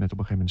 Met op een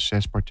gegeven moment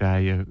 6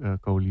 partijen,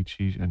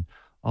 coalities en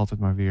altijd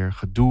maar weer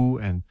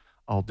gedoe en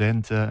al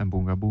dente en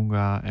boonga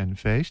boonga en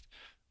feest.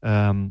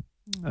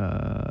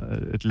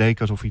 Het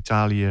leek alsof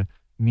Italië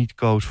niet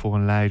koos voor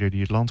een leider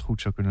die het land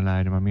goed zou kunnen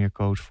leiden, maar meer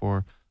koos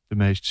voor de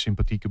meest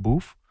sympathieke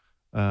boef.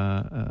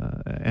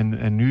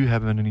 En nu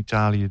hebben we een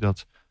Italië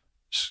dat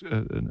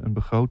een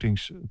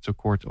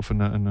begrotingstekort of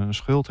een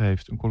schuld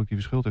heeft, een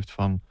collectieve schuld heeft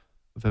van...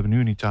 We hebben nu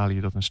in Italië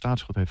dat een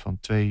staatsschuld heeft van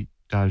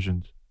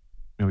 2000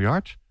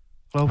 miljard,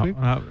 geloof ik.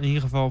 Nou, in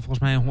ieder geval volgens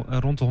mij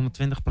rond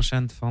de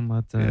 120% van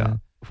het...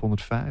 of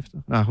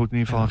 150. Nou goed, in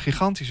ieder geval een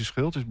gigantische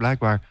schuld. Dus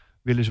blijkbaar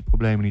willen ze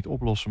problemen niet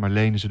oplossen, maar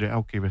lenen ze er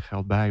elke keer weer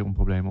geld bij om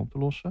problemen op te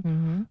lossen.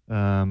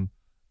 Mm-hmm.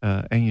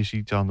 En je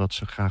ziet dan dat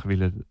ze graag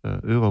willen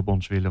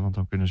eurobonds willen, want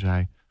dan kunnen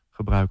zij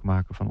gebruik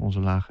maken van onze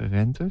lage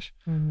rentes.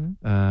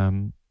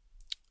 Mm-hmm.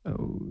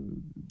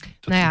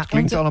 Dat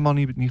klinkt allemaal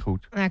niet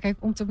goed. Nou, kijk,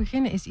 om te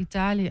beginnen is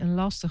Italië een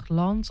lastig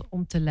land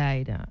om te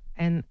leiden.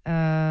 En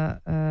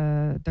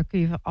daar kun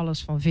je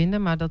alles van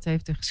vinden, maar dat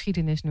heeft de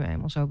geschiedenis nu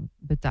eenmaal zo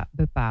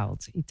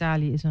bepaald.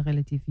 Italië is een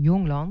relatief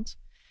jong land.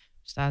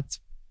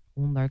 Bestaat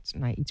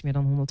iets meer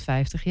dan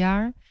 150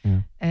 jaar.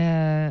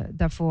 Ja.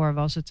 Daarvoor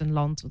was het een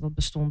land dat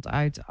bestond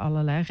uit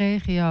allerlei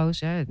regio's,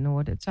 het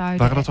noorden, het zuiden.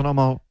 Waren dat dan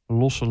allemaal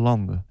losse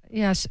landen?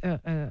 Ja,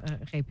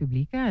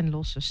 republieken en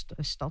losse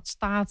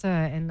stadstaten.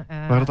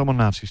 Waren dat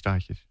allemaal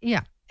nazistaatjes?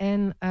 Ja.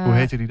 En, hoe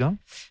heette die dan?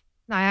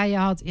 Nou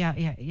ja,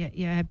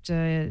 je hebt...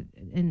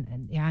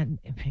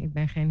 ik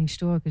ben geen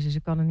historicus, dus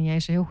ik kan het niet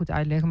eens heel goed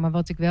uitleggen. Maar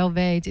wat ik wel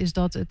weet is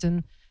dat het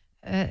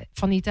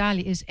van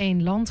Italië is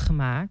 1 land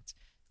gemaakt.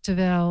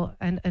 Terwijl,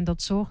 en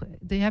dat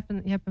je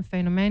hebt een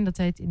fenomeen dat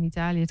heet in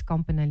Italië het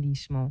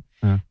campanalismo.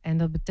 Ja. En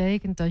dat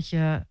betekent dat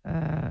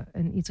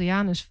een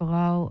Italiaan is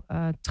vooral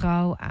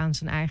trouw aan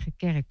zijn eigen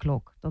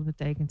kerkklok. Dat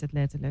betekent het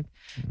letterlijk.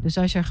 Ja. Dus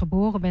als je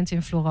geboren bent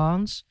in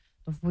Florence,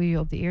 dan voel je je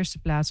op de eerste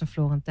plaats een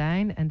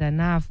Florentijn. En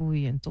daarna voel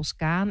je je een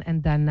Toscaan.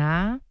 En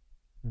daarna,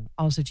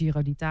 als de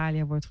Giro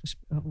d'Italia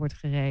wordt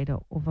gereden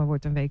of er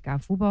wordt een WK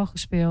voetbal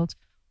gespeeld,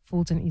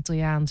 voelt een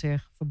Italiaan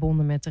zich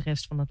verbonden met de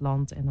rest van het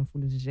land en dan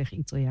voelen ze zich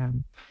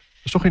Italiaan.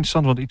 Dat is toch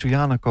interessant, want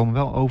Italianen komen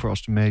wel over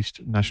als de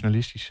meest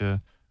nationalistische,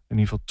 in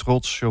ieder geval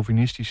trots,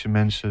 chauvinistische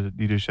mensen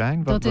die er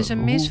zijn. Dat is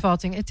een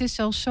misvatting. Het is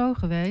zelfs zo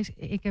geweest.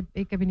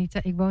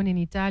 Ik woonde in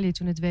Italië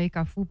toen het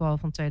WK voetbal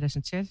van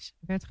 2006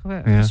 werd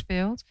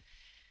gespeeld.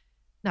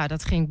 Nou,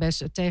 dat ging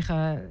best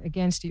tegen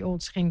Against the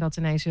Odds ging dat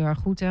ineens heel erg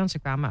goed. Hè? Want ze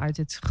kwamen uit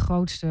het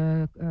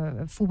grootste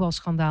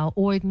voetbalschandaal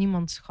ooit.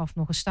 Niemand gaf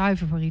nog een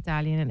stuiver voor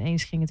Italië en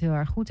ineens ging het heel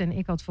erg goed. En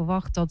ik had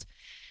verwacht dat,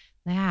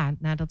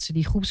 nadat ze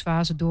die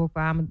groepsfase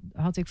doorkwamen,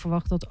 had ik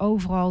verwacht dat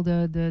overal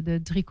de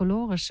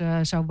tricolores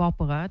zou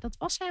wapperen. Dat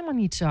was helemaal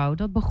niet zo.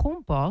 Dat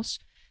begon pas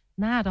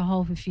na de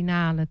halve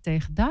finale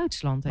tegen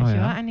Duitsland. Weet je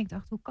wel? En ik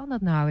dacht, hoe kan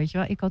dat nou? Weet je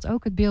wel? Ik had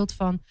ook het beeld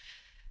van,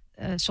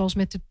 zoals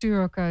met de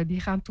Turken, die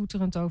gaan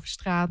toeterend over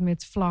straat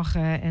met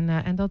vlaggen.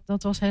 En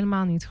dat was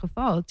helemaal niet het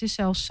geval. Het is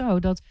zelfs zo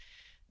dat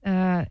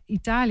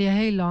Italië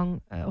heel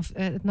lang,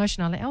 het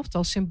nationale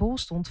elftal, symbool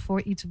stond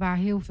voor iets waar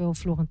heel veel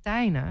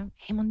Florentijnen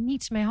helemaal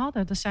niets mee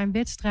hadden. Er zijn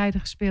wedstrijden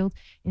gespeeld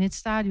in het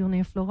stadion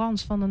in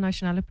Florence van de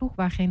nationale ploeg,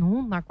 waar geen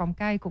hond naar kwam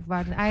kijken of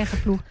waar de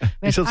eigen ploeg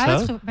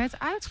werd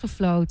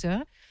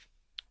uitgefloten.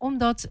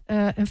 Omdat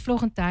een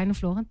Florentijn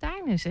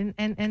is.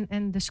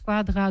 En de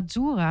Squadra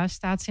Azzurra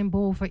staat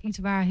symbool voor iets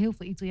waar heel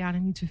veel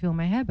Italianen niet zoveel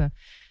mee hebben.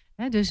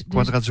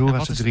 Squadra Azzurra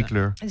is de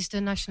driekleur. Het is de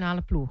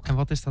nationale ploeg. En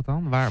wat is dat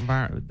dan?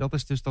 Dat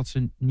is dus dat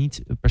ze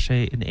niet per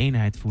se een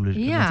eenheid voelen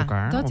met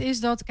elkaar?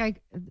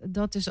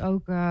 Dat is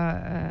ook...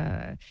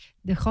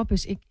 de grap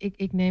is,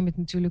 ik neem het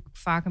natuurlijk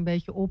vaak een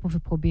beetje op. Of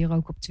ik probeer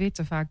ook op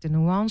Twitter vaak de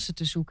nuance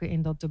te zoeken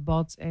in dat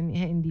debat. En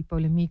in die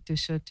polemiek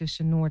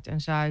tussen Noord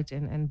en Zuid.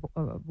 En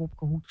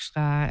Wopke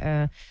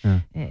Hoekstra,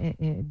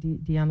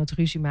 die aan het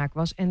ruzie maken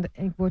was. En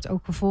ik word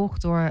ook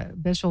gevolgd door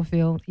best wel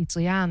veel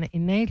Italianen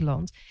in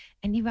Nederland.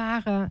 En die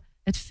waren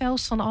het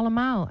felst van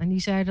allemaal. En die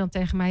zeiden dan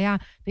tegen mij,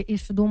 er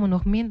is verdomme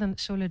nog minder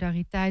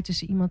solidariteit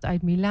tussen iemand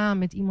uit Milaan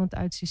met iemand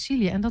uit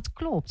Sicilië. En dat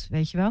klopt,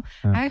 weet je wel.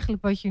 Ja.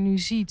 Eigenlijk wat je nu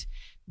ziet,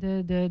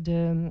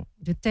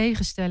 de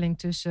tegenstelling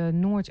tussen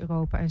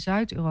Noord-Europa en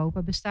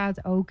Zuid-Europa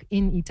bestaat ook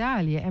in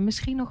Italië. En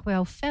misschien nog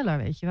wel feller,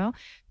 weet je wel.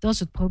 Dat is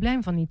het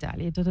probleem van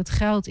Italië. Dat het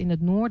geld in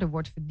het noorden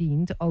wordt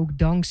verdiend, ook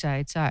dankzij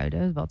het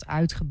zuiden, wat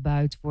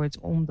uitgebuit wordt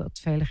om dat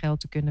vele geld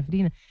te kunnen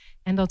verdienen.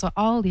 En dat er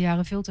al die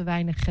jaren veel te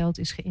weinig geld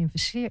is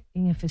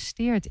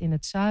geïnvesteerd in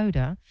het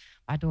zuiden.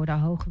 Waardoor daar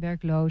hoge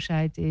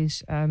werkloosheid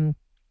is. En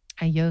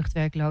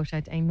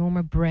jeugdwerkloosheid,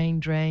 enorme brain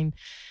drain.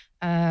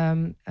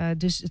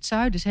 Dus het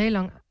zuiden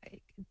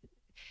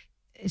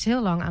is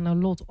heel lang aan een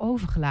lot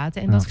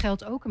overgelaten. En dat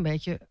geldt ook een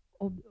beetje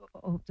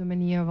op de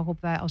manier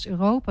waarop wij als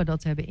Europa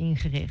dat hebben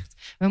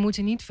ingericht. We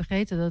moeten niet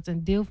vergeten dat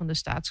een deel van de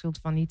staatsschuld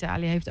van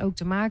Italië heeft ook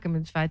te maken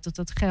met het feit dat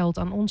dat geld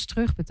aan ons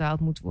terugbetaald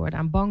moet worden.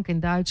 Aan banken in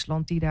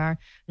Duitsland die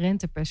daar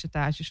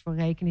rentepercentages voor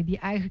rekenen die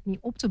eigenlijk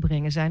niet op te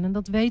brengen zijn. En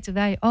dat weten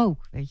wij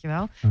ook, weet je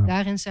wel. Ja.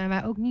 Daarin zijn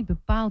wij ook niet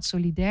bepaald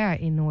solidair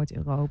in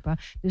Noord-Europa.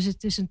 Dus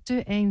het is een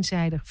te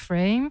eenzijdig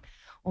frame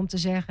om te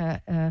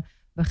zeggen,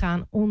 we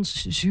gaan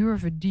ons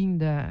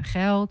zuurverdiende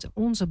geld,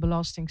 onze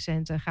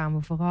belastingcenten gaan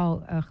we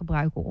vooral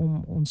gebruiken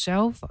om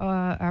onszelf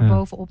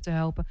erbovenop te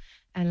helpen.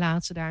 En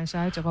laat ze daar in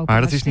Zuid-Europa.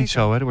 Maar dat is niet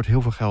zo, hè? Er wordt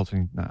heel veel geld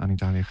aan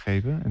Italië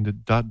gegeven.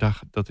 En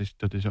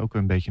dat is ook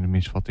een beetje een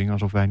misvatting,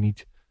 alsof wij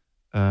niet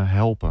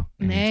helpen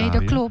in Italië.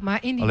 Dat klopt,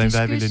 maar in die alleen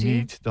discussie... wij willen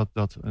niet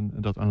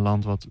dat een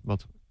land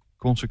wat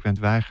consequent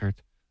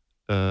weigert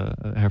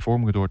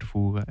hervormingen door te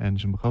voeren en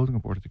zijn begroting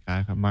op orde te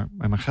krijgen, maar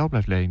geld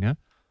blijft lenen,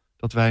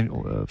 dat wij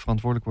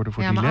verantwoordelijk worden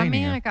voor die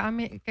leningen.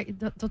 Amerika,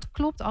 dat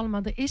klopt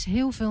allemaal. Er is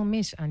heel veel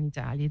mis aan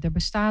Italië. Er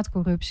bestaat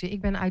corruptie.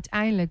 Ik ben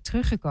uiteindelijk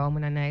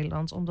teruggekomen naar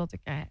Nederland omdat ik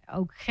er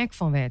ook gek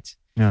van werd.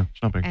 Ja,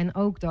 snap ik. En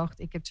ook dacht,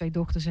 ik heb 2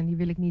 dochters en die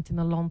wil ik niet in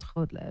een land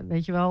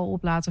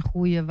op laten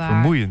groeien waar...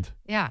 Vermoeiend.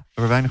 Ja.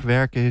 Waar weinig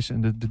werk is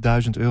en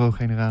de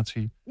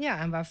 €1000-generatie. Ja,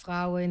 en waar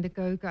vrouwen in de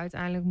keuken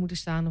uiteindelijk moeten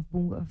staan of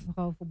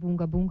vooral voor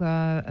boonga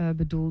boonga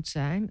bedoeld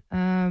zijn.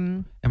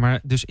 Maar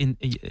dus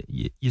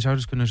je zou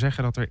dus kunnen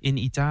zeggen dat er in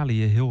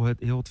Italië heel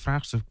het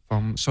vraagstuk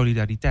van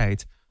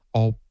solidariteit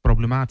al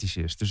problematisch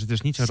is. Dus het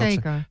is niet zo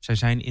dat zij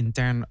zijn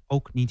intern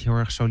ook niet heel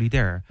erg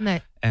solidair.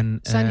 Nee, ze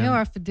zijn heel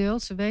erg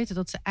verdeeld. Ze weten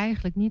dat ze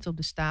eigenlijk niet op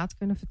de staat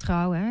kunnen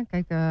vertrouwen. Hè?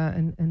 Kijk,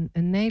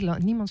 een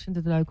Nederland, niemand vindt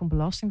het leuk om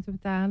belasting te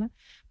betalen.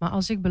 Maar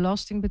als ik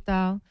belasting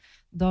betaal,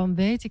 dan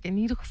weet ik in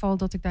ieder geval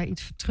dat ik daar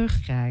iets voor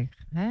terugkrijg.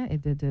 Hè?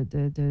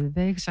 De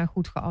wegen zijn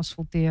goed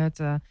geasfalteerd.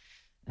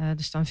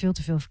 Er staan veel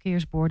te veel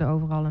verkeersborden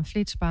overal en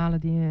flitspalen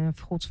die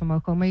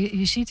godsvermogen komen. Maar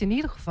je ziet in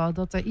ieder geval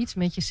dat er iets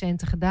met je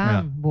centen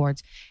gedaan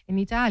wordt. In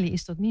Italië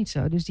is dat niet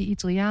zo. Dus die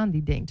Italiaan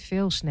die denkt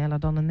veel sneller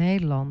dan een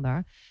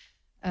Nederlander.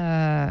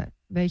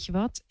 Weet je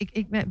wat?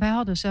 Wij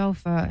hadden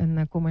zelf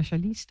een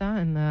commercialista,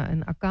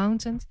 een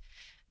accountant.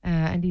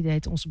 En die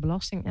deed onze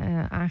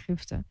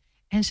belastingaangifte.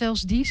 En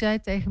zelfs die zei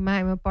tegen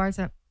mij, mijn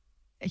partner,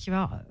 weet je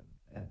wel,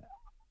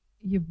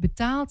 je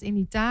betaalt in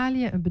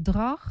Italië een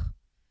bedrag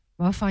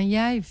waarvan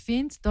jij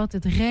vindt dat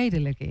het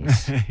redelijk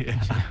is.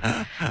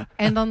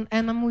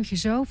 En dan moet je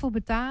zoveel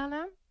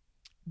betalen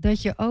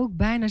dat je ook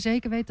bijna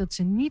zeker weet dat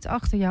ze niet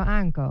achter jou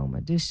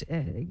aankomen. Dus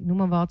ik noem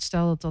maar wat,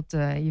 stel dat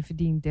je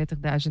verdient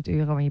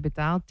 €30.000 en je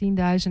betaalt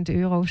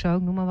 €10.000 of zo,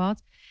 noem maar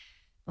wat.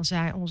 Dan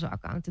zei onze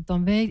accountant,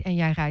 dan weet, en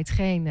jij rijdt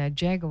geen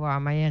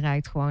Jaguar, maar je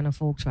rijdt gewoon een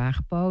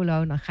Volkswagen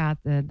Polo. Dan gaat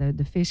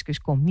de fiscus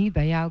komt niet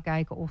bij jou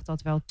kijken of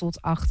dat wel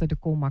tot achter de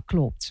komma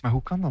klopt. Maar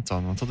hoe kan dat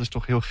dan? Want dat is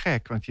toch heel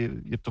gek. Want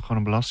je hebt toch gewoon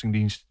een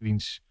belastingdienst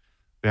wiens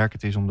werk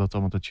het is om dat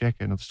allemaal te checken.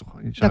 En dat is toch,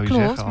 zou Dat je klopt,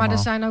 zeggen, maar allemaal... er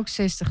zijn ook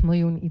 60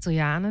 miljoen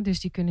Italianen. Dus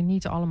die kunnen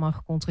niet allemaal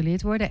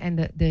gecontroleerd worden. En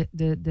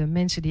de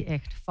mensen die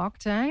echt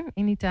fucked zijn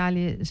in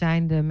Italië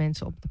zijn de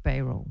mensen op de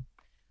payroll.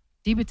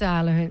 Die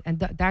betalen hun... En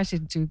daar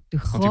zit natuurlijk de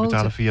grote... Want die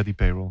betalen via die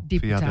payroll. Die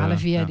betalen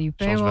via die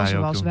payroll,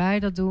 zoals wij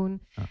dat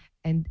doen. Ja.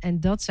 En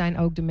dat zijn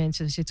ook de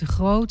mensen... Er zit een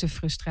grote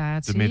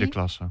frustratie. De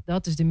middenklasse.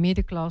 Dat is de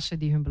middenklasse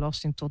die hun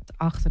belasting tot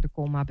achter de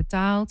komma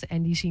betaalt.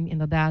 En die zien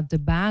inderdaad de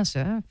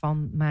bazen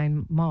van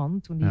mijn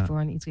man... toen hij voor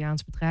een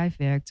Italiaans bedrijf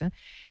werkte...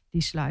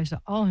 die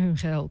sluisden al hun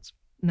geld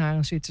naar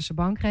een Zwitserse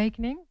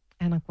bankrekening.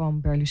 En dan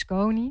kwam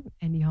Berlusconi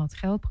en die had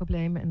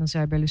geldproblemen. En dan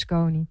zei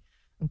Berlusconi,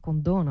 een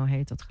condono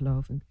heet dat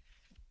geloof ik.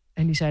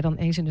 En die zei dan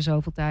eens in de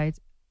zoveel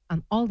tijd...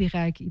 aan al die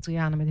rijke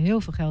Italianen met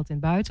heel veel geld in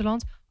het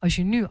buitenland... als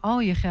je nu al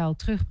je geld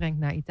terugbrengt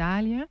naar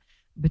Italië...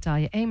 betaal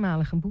je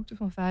eenmalig een boete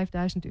van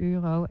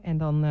 €5.000 en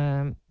dan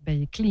ben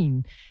je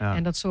clean. Ja.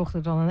 En dat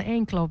zorgde dan in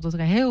één klap dat er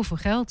heel veel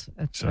geld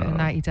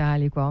naar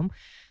Italië kwam.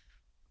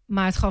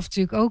 Maar het gaf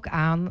natuurlijk ook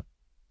aan...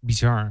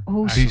 Bizar.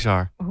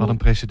 Bizar. Wat een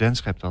precedent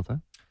schept dat, hè?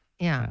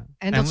 Ja,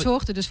 en dat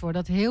zorgde dus voor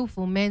dat heel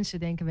veel mensen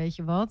denken... weet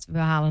je wat, we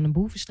halen een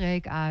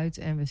boevenstreek uit...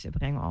 en we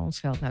brengen al ons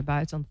geld naar het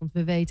buitenland. Want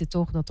we weten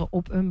toch dat er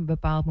op een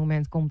bepaald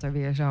moment... komt er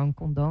weer zo'n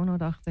condono,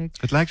 dacht ik.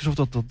 Het lijkt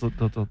alsof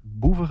dat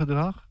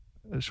boevengedrag...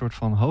 een soort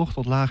van hoog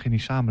tot laag in die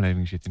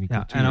samenleving zit. In die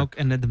cultuur.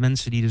 En de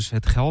mensen die dus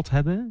het geld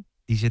hebben...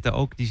 die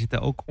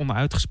zitten ook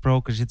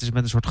onuitgesproken... zitten ze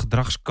met een soort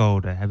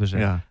gedragscode. Hebben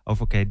ze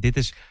over, oké, dit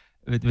is...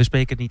 We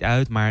spreken het niet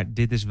uit, maar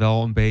dit is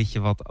wel een beetje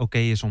wat oké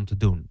is om te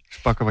doen.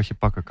 Dus pakken wat je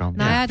pakken kan.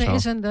 Nou ja,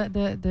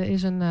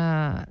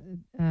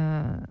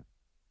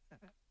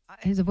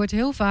 er wordt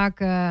heel vaak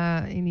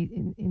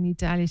in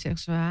Italië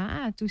zeggen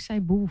ze... tu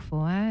sei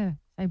buffo,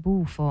 sei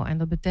buffo. En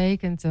dat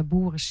betekent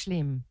boeren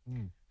slim,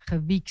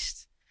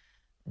 gewiekst.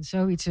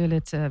 Zoiets wil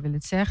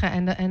het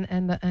zeggen.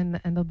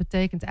 En dat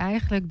betekent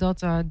eigenlijk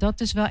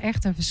dat is wel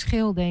echt een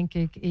verschil, denk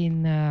ik,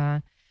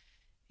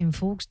 in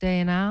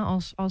volks-DNA,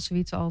 als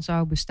zoiets al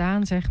zou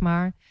bestaan, zeg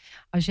maar.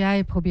 Als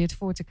jij probeert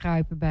voor te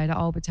kruipen bij de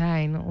Albert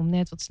Heijn... om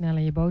net wat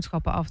sneller je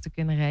boodschappen af te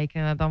kunnen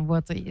rekenen... dan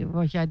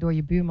word jij door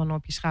je buurman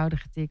op je schouder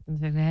getikt... en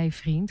dan zegt hij, hey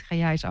vriend, ga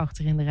jij eens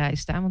achter in de rij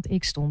staan... want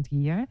ik stond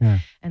hier. Ja.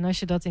 En als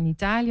je dat in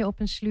Italië op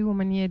een sluwe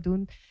manier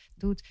doet...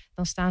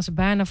 dan staan ze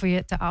bijna voor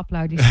je te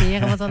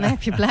applaudisseren... want dan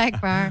heb je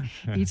blijkbaar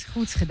iets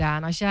goeds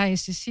gedaan. Als jij in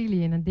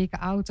Sicilië in een dikke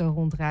auto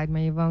rondrijdt...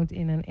 maar je woont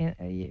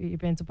je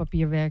bent op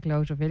papier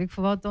werkloos of weet ik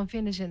veel wat... dan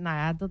vinden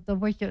ze, dan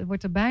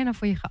wordt er bijna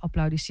voor je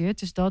geapplaudisseerd.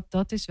 Dus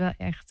dat is wel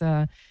echt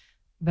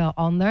wel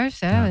anders.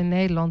 Hè? Ja. In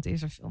Nederland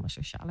is er veel meer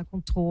sociale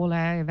controle.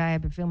 Hè? Wij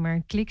hebben veel meer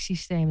een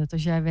kliksysteem. Dat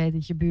als jij weet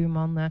dat je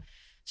buurman...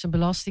 zijn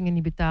belastingen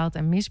niet betaalt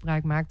en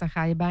misbruik maakt... dan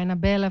ga je bijna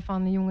bellen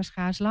van jongens,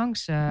 ga eens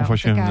langs. Of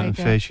als je een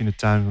feestje in de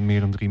tuin van meer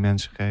dan 3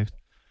 mensen geeft.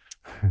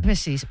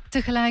 Precies.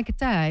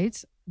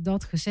 Tegelijkertijd,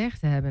 dat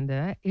gezegd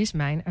hebbende... is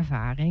mijn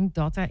ervaring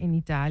dat er in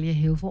Italië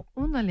heel veel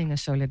onderlinge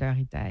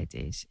solidariteit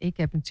is. Ik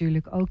heb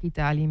natuurlijk ook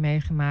Italië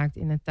meegemaakt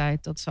in een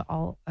tijd... dat ze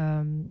al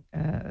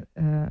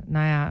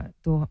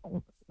door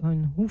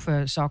hun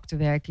hoeven zakten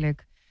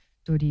werkelijk...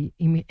 door die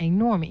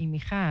enorme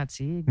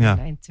immigratie. Ik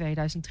ben in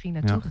 2003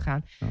 naartoe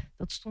gegaan. Ja.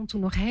 Dat stond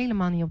toen nog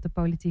helemaal niet op de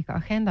politieke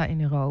agenda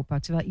in Europa.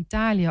 Terwijl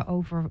Italië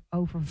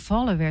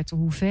overvallen werd door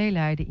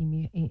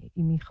hoeveelheden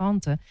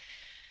immigranten.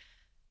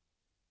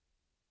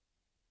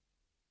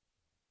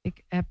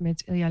 Ik heb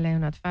met Ilja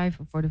Leonard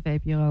Vijver voor de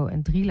VPRO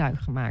een 3-luik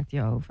gemaakt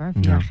hierover.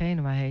 Via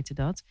Genua heette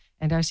dat.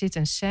 En daar zit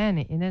een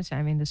scène in. Dan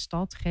zijn we in de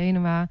stad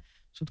Genua... een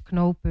soort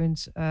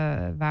knooppunt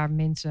waar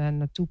mensen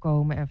naartoe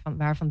komen... en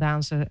waar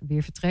vandaan ze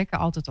weer vertrekken.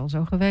 Altijd al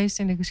zo geweest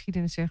in de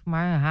geschiedenis, zeg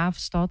maar. Een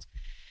havenstad.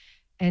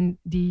 En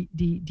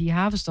die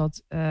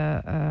havenstad...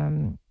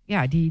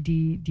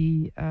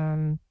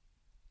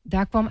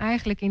 daar kwam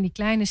eigenlijk in die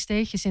kleine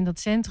steegjes in dat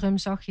centrum...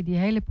 zag je die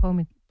hele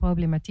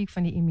problematiek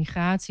van die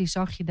immigratie...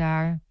 zag je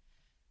daar...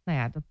 Nou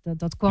ja,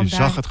 dat kwam je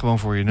zag het gewoon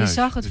voor je neus. Je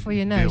zag het voor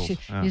je neus.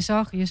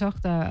 Je zag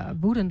de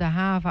woedende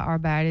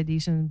havenarbeider die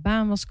zijn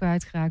baan was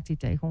kwijtgeraakt. Die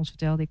tegen ons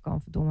vertelde, ik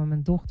kan verdomme,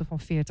 mijn dochter van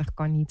 40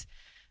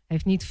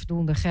 heeft niet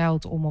voldoende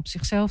geld om op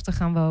zichzelf te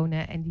gaan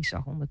wonen. En die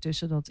zag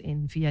ondertussen dat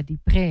in Via di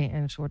Pre,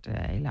 een soort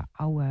hele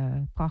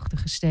oude,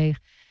 prachtige steeg...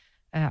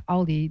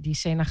 al die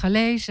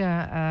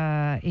Senegalezen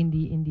in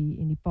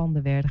die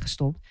panden werden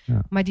gestopt.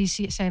 Ja. Maar die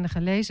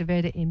Senegalezen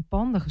werden in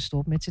panden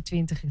gestopt... met z'n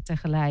 20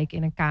 tegelijk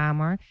in een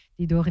kamer...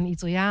 die door een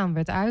Italiaan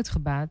werd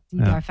uitgebaat... die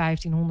daar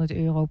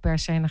 €1.500 per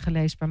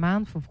Senegalees per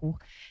maand voor vroeg.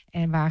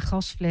 En waar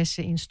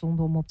gasflessen in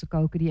stonden om op te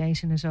koken... die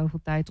eens in de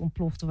zoveel tijd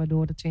ontploften...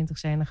 waardoor de 20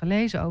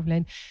 Senegalezen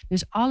overleden.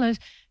 Dus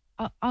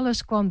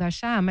alles kwam daar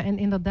samen. En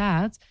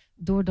inderdaad,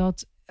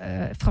 doordat...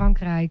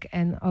 Frankrijk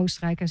en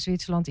Oostenrijk en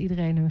Zwitserland...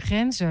 iedereen hun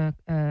grenzen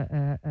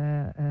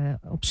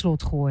op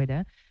slot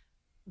gooiden...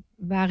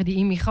 waren die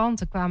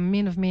immigranten kwamen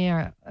min of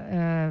meer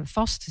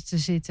vast te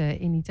zitten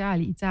in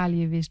Italië.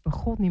 Italië wist bij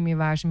God niet meer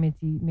waar ze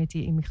met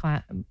die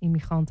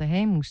immigranten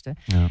heen moesten.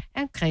 Ja.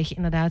 En kreeg je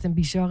inderdaad een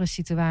bizarre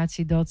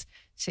situatie dat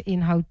ze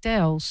in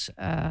hotels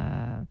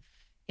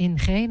in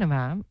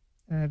Genua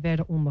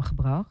werden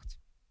ondergebracht.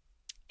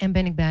 En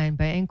ben ik bij een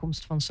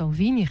bijeenkomst van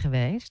Salvini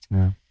geweest.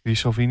 Ja. Wie is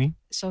Salvini?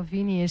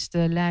 Salvini is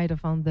de leider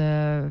van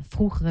de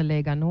vroegere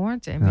Lega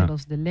Noord,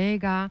 inmiddels de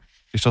Lega.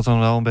 Is dat dan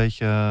wel een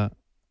beetje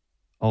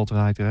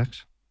alt-right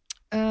rechts?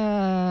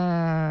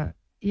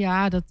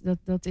 Ja,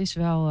 dat is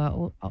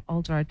wel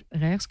alt-right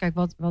rechts. Kijk,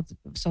 wat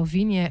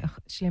Salvini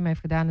slim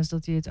heeft gedaan, is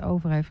dat hij het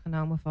over heeft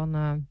genomen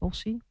van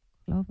Bossi.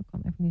 Geloof ik, kan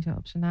even niet zo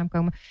op zijn naam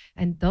komen.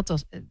 En dat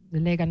was, de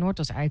Lega Noord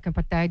was eigenlijk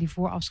een partij die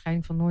voor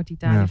afscheiding van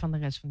Noord-Italië van de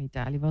rest van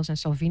Italië was. En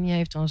Salvini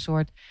heeft er een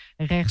soort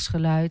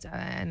rechtsgeluid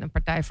en een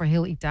partij voor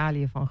heel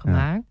Italië van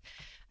gemaakt. Ja.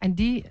 En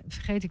die,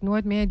 vergeet ik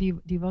nooit meer,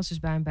 die was dus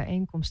bij een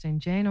bijeenkomst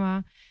in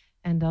Genua.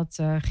 En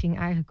dat ging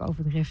eigenlijk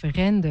over het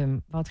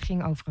referendum. Wat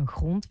ging over een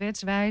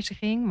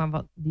grondwetswijziging.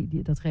 Maar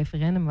dat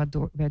referendum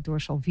werd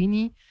door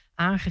Salvini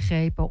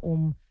aangegrepen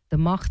om de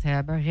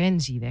machthebber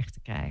Renzi weg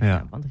te krijgen.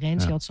 Ja. Want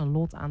Renzi had zijn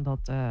lot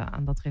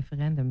aan dat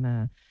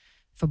referendum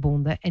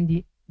verbonden.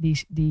 En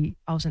die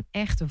als een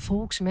echte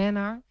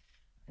volksmenner,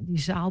 die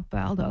zaal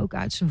puilde ook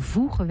uit zijn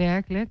voegen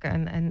werkelijk.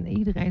 En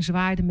iedereen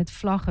zwaaide met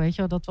vlaggen. Weet je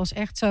wel. Dat was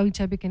echt zoiets,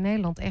 heb ik in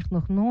Nederland echt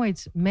nog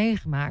nooit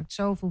meegemaakt.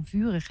 Zoveel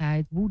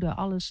vurigheid, woede,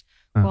 alles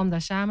kwam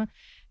daar samen.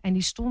 En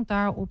die stond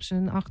daar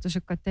achter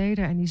zijn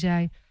katheder en die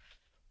zei...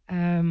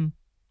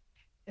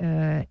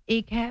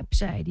 ik heb,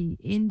 zei hij,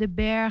 in de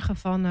bergen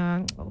van...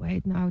 hoe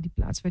heet nou die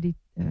plaats waar die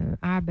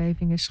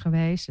aardbeving is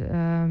geweest?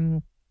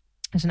 Er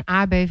is een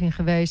aardbeving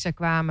geweest. Er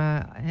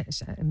kwamen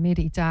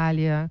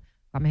Midden-Italië...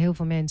 kwamen heel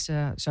veel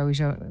mensen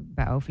sowieso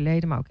bij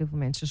overleden... maar ook heel veel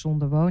mensen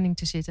zonder woning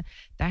te zitten.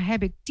 Daar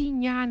heb ik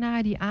 10 jaar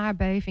na die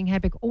aardbeving...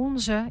 heb ik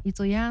onze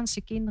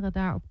Italiaanse kinderen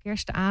daar op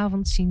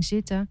kerstavond zien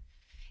zitten...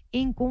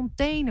 in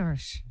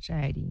containers,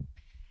 zei hij.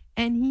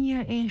 En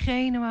hier in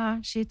Genua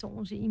zitten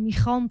onze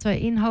immigranten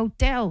in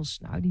hotels.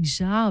 Nou, die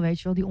zaal, weet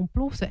je wel, die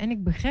ontplofte. En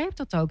ik begreep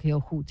dat ook heel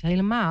goed.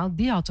 Helemaal,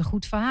 die had een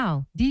goed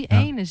verhaal. Die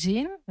ene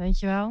zin, weet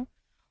je wel.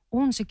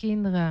 Onze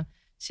kinderen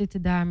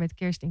zitten daar met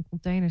kerst in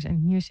containers. En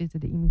hier zitten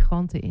de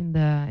immigranten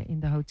in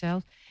de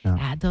hotels.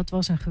 Ja, dat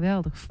was een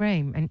geweldig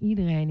frame. En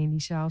iedereen in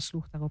die zaal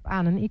sloeg daarop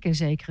aan. En ik in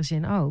zekere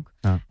zin ook.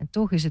 Ja. En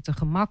toch is het te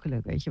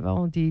gemakkelijk, weet je wel.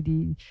 Want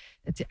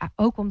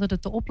ook omdat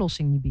het de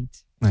oplossing niet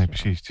biedt. Nee,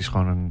 precies. Het is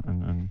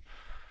gewoon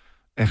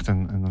echt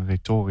een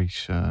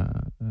retorisch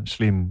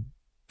slim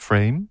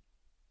frame.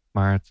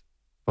 Maar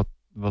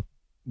wat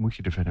moet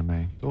je er verder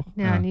mee, toch?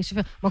 Ja, niet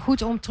zoveel. Maar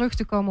goed, om terug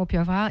te komen op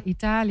jouw verhaal.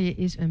 Italië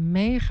is een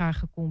mega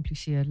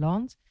gecompliceerd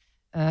land.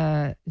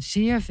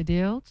 Zeer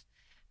verdeeld.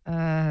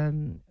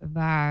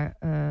 Waar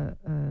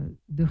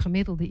de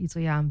gemiddelde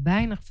Italiaan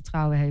weinig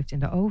vertrouwen heeft in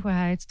de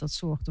overheid. Dat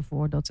zorgt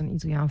ervoor dat een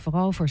Italiaan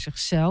vooral voor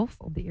zichzelf,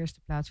 op de eerste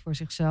plaats voor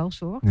zichzelf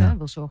zorgt. Ja. Hè?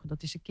 Wil zorgen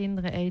dat hij zijn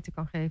kinderen eten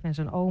kan geven en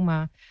zijn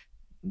oma...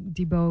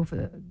 die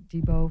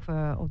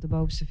boven op de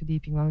bovenste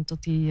verdieping woont,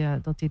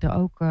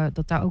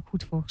 dat daar ook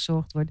goed voor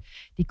gezorgd wordt.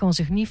 Die kan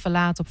zich niet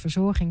verlaten op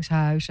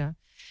verzorgingshuizen.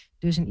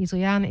 Dus een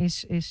Italiaan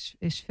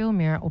is veel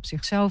meer op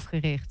zichzelf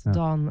gericht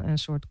dan een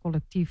soort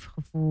collectief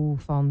gevoel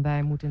van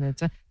wij moeten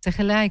het.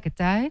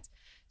 Tegelijkertijd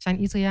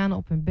zijn Italianen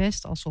op hun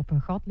best als ze op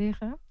hun gat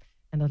liggen.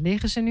 En dat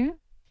liggen ze nu.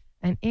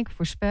 En ik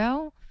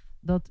voorspel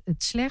dat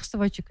het slechtste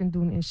wat je kunt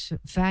doen is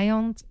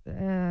vijand...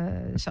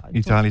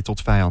 Italië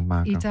tot vijand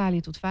maken.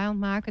 Italië tot vijand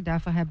maken.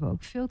 Daarvoor hebben we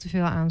ook veel te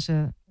veel aan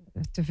ze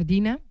te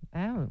verdienen.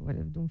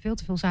 We doen veel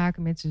te veel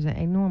zaken met ze. Ze zijn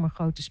een enorme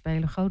grote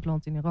speler, groot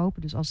land in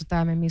Europa. Dus als het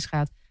daarmee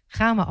misgaat,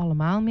 gaan we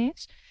allemaal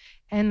mis.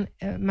 En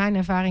mijn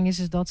ervaring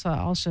is dat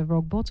als ze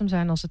rock bottom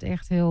zijn, als het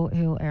echt heel,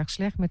 heel erg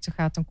slecht met ze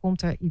gaat, dan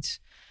komt er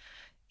iets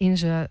in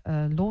ze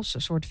los,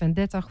 een soort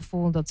vendetta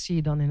gevoel. Dat zie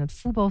je dan in het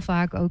voetbal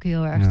vaak ook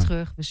heel erg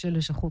terug. We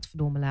zullen ze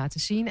godverdomme laten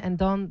zien. En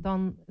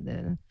dan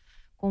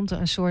komt er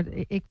een soort,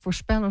 ik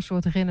voorspel een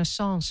soort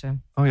renaissance.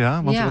 Oh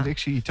ja, want ik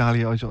zie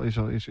Italië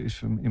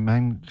is in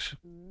mijn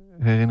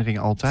herinnering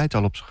altijd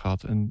al op zijn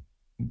gat. En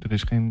er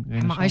is geen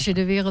renaissance. Maar als je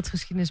de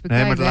wereldgeschiedenis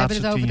bekijkt, maar de we hebben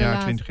laatste het over 10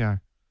 jaar, 20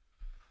 jaar.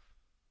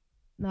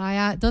 Nou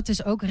ja, dat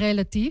is ook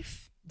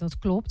relatief. Dat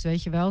klopt,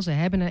 weet je wel. Ze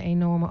hebben een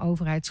enorme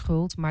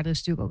overheidsschuld. Maar er is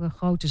natuurlijk ook een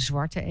grote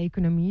zwarte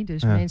economie.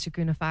 Dus mensen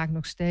kunnen vaak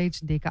nog steeds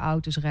dikke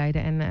auto's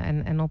rijden.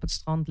 En op het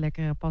strand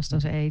lekkere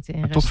pasta's eten.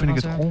 Maar toch vind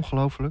ik het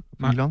ongelooflijk,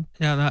 Milan.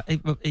 Ja,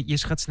 je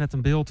schetst net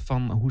een beeld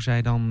van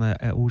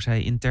hoe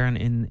zij intern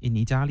in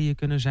Italië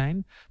kunnen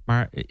zijn.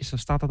 Maar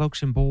staat dat ook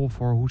symbool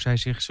voor hoe zij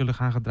zich zullen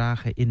gaan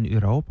gedragen in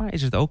Europa?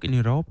 Is het ook in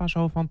Europa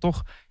zo van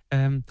toch...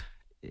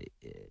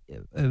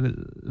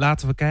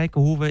 laten we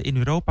kijken hoe we in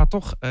Europa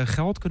toch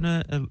geld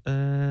kunnen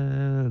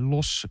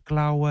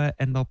losklauwen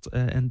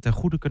en ten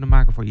goede kunnen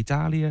maken voor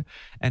Italië.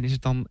 En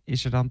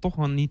is er dan toch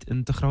wel niet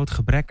een te groot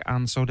gebrek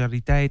aan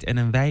solidariteit en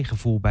een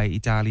wijgevoel bij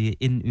Italië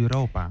in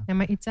Europa? Ja,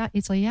 maar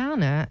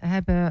Italianen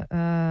hebben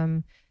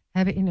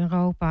hebben in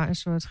Europa een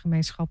soort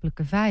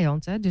gemeenschappelijke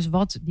vijand. Hè? Dus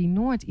wat die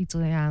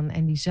Noord-Italiaan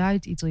en die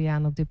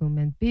Zuid-Italiaan op dit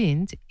moment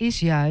bindt, is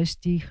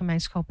juist die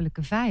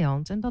gemeenschappelijke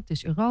vijand. En dat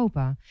is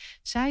Europa.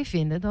 Zij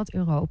vinden dat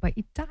Europa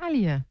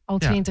Italië al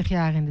 20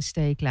 jaar in de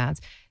steek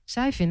laat.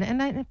 Zij vinden,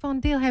 en voor een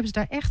deel hebben ze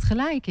daar echt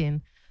gelijk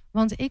in.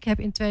 Want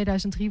in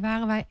 2003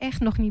 waren wij echt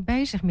nog niet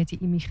bezig met die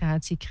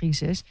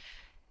immigratiecrisis.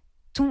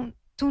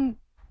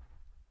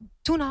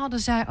 Toen hadden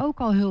zij ook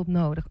al hulp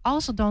nodig.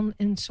 Als er dan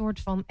een soort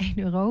van één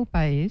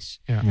Europa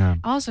is,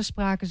 als er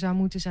sprake zou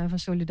moeten zijn van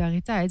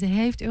solidariteit,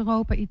 heeft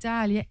Europa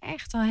Italië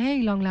echt al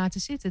heel lang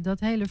laten zitten. Dat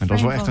hele en dat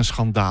is wel echt een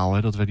schandaal,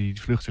 hè, dat we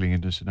die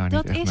vluchtelingen dus daar niet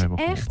echt mee hebben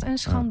geholpen. Dat is echt een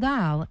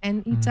schandaal.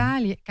 En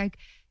Italië,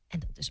 kijk, en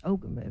dat is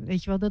ook,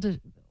 weet je wel, dat is,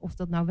 of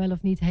dat nou wel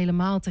of niet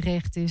helemaal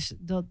terecht is,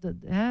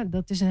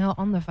 dat is een heel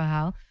ander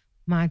verhaal.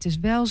 Maar het is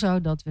wel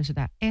zo dat we ze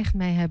daar echt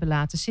mee hebben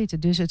laten zitten.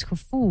 Dus het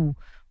gevoel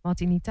wat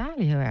in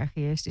Italië heel erg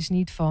is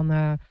niet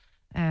van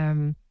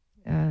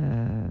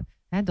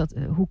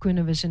hoe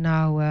kunnen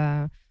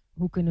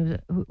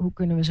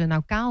we ze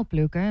nou kaal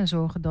plukken en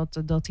zorgen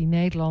dat die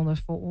Nederlanders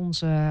voor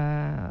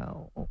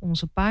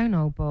onze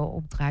puinhopen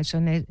opdraait. Zo,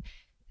 nee,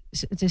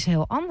 het is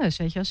heel anders,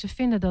 weet je. Als ze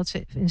vinden dat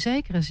ze in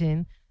zekere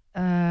zin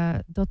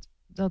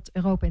dat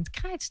Europa in het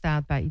krijt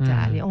staat bij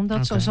Italië,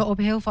 omdat ze op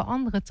heel veel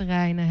andere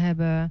terreinen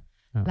hebben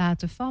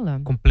laten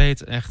vallen.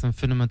 Compleet echt een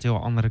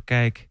fundamenteel andere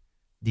kijk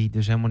die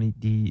dus helemaal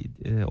niet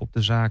op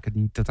de zaken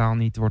die totaal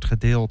niet wordt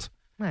gedeeld.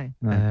 Nee.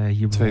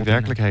 Twee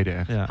werkelijkheden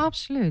echt. Ja.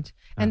 Absoluut.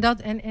 Ja.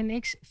 En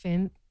ik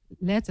vind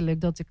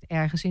letterlijk dat ik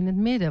ergens in het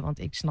midden, want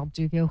ik snap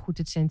natuurlijk heel goed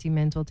het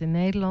sentiment wat in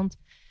Nederland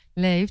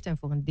leeft en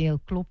voor een deel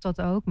klopt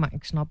dat ook, maar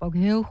ik snap ook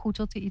heel goed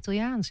wat de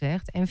Italiaan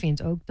zegt en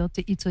vind ook dat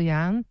de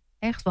Italiaan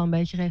echt wel een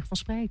beetje recht van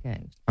spreken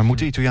heeft. Maar moet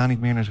de Italiaan niet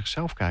meer naar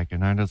zichzelf kijken?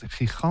 Naar dat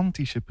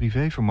gigantische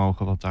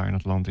privévermogen wat daar in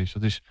het land is.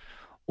 Dat is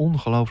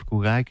ongelooflijk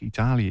hoe rijk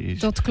Italië is.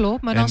 Dat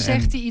klopt, maar dan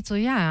zegt die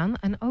Italiaan,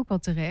 en ook wel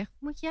terecht,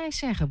 moet jij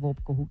zeggen,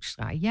 Wopke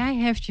Hoekstra. Jij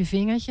heft je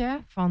vingertje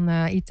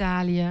van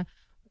Italië.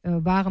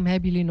 Waarom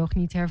hebben jullie nog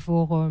niet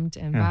hervormd?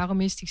 En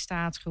waarom is die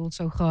staatsschuld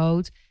zo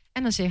groot?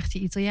 En dan zegt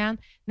die Italiaan,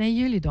 nee,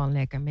 jullie dan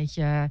lekker met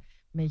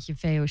je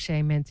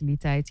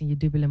VOC-mentaliteit en je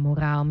dubbele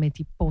moraal, met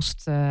die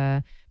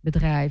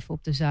postbedrijven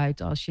op de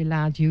Zuidas. Je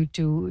laat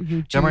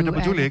YouTube. Ja, maar dat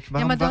bedoel ik.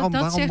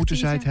 Waarom moeten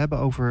zij het hebben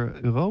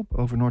over Europa,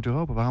 over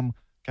Noord-Europa? Waarom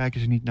kijken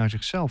ze niet naar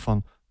zichzelf?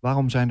 Van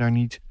waarom zijn daar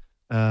niet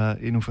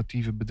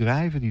innovatieve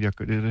bedrijven die daar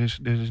kunnen?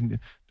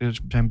 Er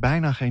zijn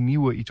bijna geen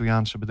nieuwe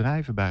Italiaanse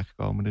bedrijven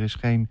bijgekomen.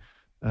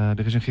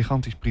 Er is een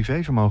gigantisch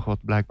privévermogen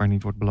wat blijkbaar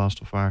niet wordt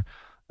belast of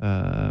waar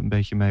een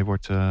beetje mee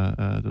wordt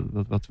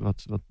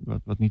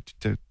wat niet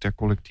ter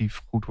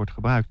collectief goed wordt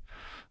gebruikt.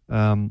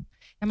 Ja,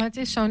 maar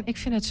ik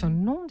vind het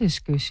zo'n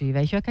non-discussie,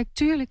 weet je wel. Kijk,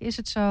 tuurlijk is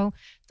het zo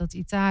dat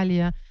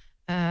Italië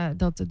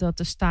dat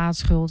de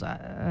staatsschuld weet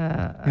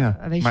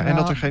je wel, en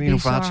dat er geen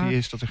innovatie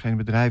is, dat er geen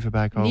bedrijven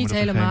bij komen. Niet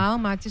helemaal,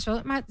 maar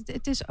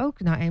het is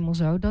ook nou eenmaal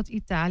zo dat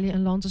Italië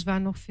een land is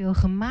waar nog veel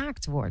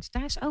gemaakt wordt.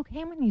 Daar is ook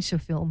helemaal niet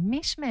zoveel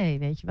mis mee,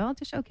 weet je wel.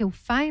 Het is ook heel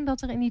fijn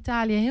dat er in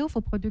Italië heel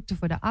veel producten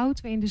voor de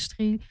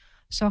auto-industrie,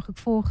 zag ik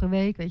vorige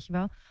week, weet je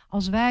wel.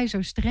 Als wij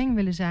zo streng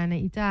willen zijn naar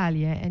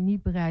Italië en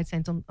niet bereid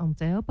zijn om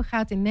te helpen,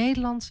 gaat in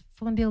Nederland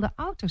voor een deel de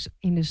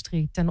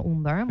auto-industrie ten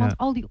onder. Want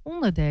al die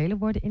onderdelen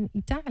worden in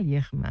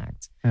Italië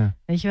gemaakt. Ja.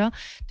 Weet je wel?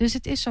 Dus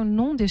het is zo'n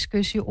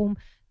non-discussie om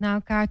naar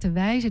elkaar te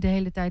wijzen de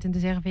hele tijd en te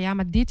zeggen van ja,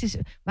 maar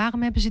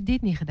waarom hebben ze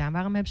dit niet gedaan?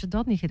 Waarom hebben ze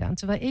dat niet gedaan?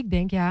 Terwijl ik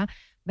denk, ja,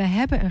 wij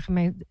hebben een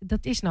gemeente,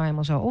 dat is nou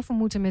helemaal zo. Of we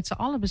moeten met z'n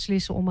allen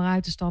beslissen om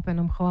eruit te stappen en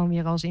om gewoon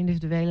weer als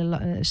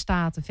individuele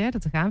staten verder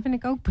te gaan. Vind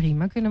ik ook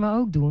prima, kunnen we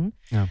ook doen.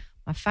 Ja.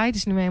 Maar feit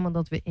is nu eenmaal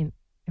dat we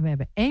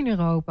hebben één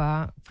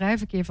Europa, vrij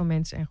verkeer van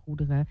mensen en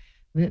goederen.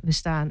 We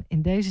staan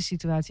in deze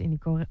situatie, in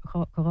die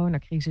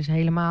coronacrisis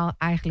helemaal.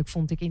 Eigenlijk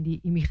vond ik in die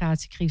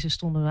immigratiecrisis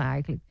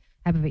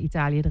hebben we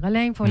Italië er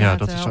alleen voor laten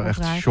dat is zo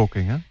echt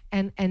shocking, hè?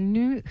 En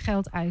nu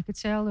geldt eigenlijk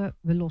hetzelfde.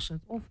 We lossen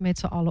het of met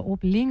z'n allen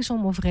op,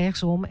 linksom of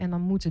rechtsom. En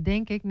dan moeten,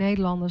 denk ik,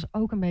 Nederlanders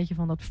ook een beetje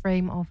van dat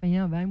frame af.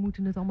 En wij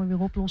moeten het allemaal weer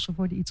oplossen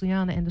voor de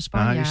Italianen en de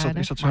Spanjaarden.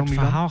 Is dat zo?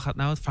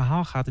 Het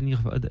verhaal gaat in ieder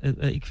geval.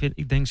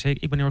 Ik denk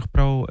zeker, ik ben heel erg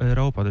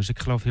pro-Europa. Dus ik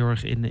geloof heel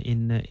erg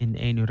in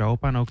één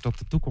Europa. En ook dat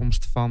de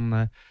toekomst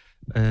van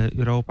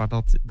Europa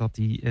dat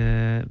die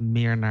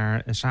meer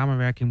naar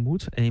samenwerking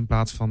moet. En in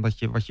plaats van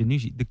wat je nu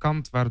ziet. De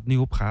kant waar het nu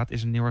op gaat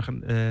is een heel erg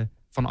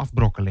van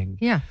afbrokkeling.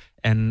 Ja.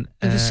 En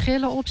de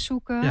verschillen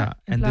opzoeken. Ja.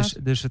 En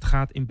dus het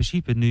gaat in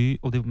principe nu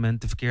op dit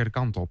moment de verkeerde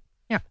kant op.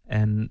 Ja.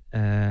 En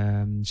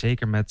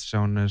zeker met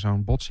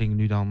zo'n botsing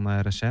nu dan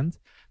recent.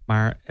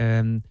 Maar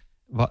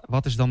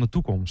wat is dan de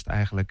toekomst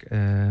eigenlijk?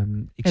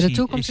 De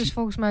toekomst is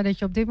volgens mij dat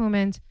je op dit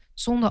moment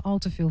zonder al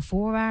te veel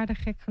voorwaarden,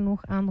 gek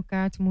genoeg, aan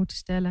elkaar te moeten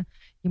stellen.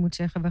 Je moet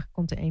zeggen, er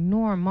komt een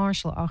enorm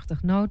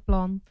Marshall-achtig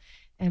noodplan.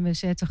 En we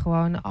zetten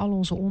gewoon al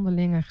onze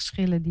onderlinge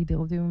geschillen die er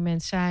op dit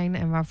moment zijn.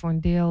 En waarvoor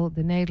een deel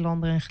de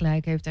Nederlander een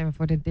gelijk heeft en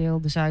voor een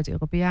deel de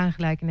Zuid-Europeaan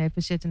gelijk in heeft.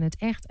 We zetten het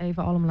echt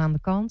even allemaal aan de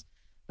kant.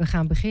 We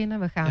gaan beginnen,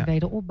 we gaan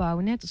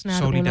wederopbouwen. Net als na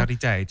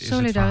solidariteit de is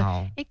het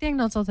verhaal. Ik denk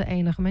dat dat de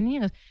enige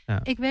manier is. Ja.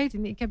 Ik weet,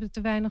 ik heb het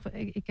te weinig...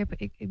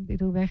 Ik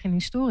bedoel, ik ben geen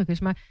historicus.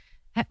 Maar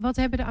wat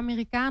hebben de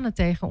Amerikanen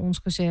tegen ons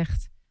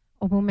gezegd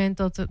op het moment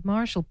dat het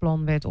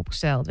Marshallplan werd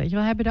opgesteld? Weet je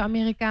wel, hebben de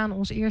Amerikanen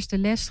ons eerste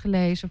les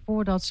gelezen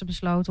voordat ze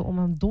besloten om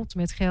een dot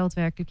met geld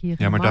werkelijk hier in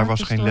Ja, maar de daar markt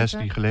was te geen les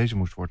storten? die gelezen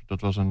moest worden.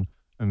 Dat was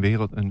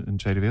een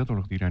Tweede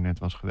Wereldoorlog die daar net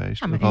was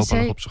geweest. Ja, maar Europa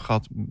lag op zijn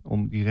gat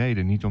om die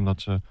reden. Niet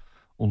omdat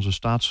onze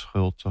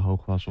staatsschuld te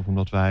hoog was of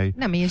omdat wij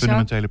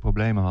fundamentele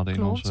problemen hadden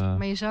in onze...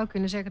 Maar je zou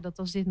kunnen zeggen dat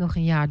als dit nog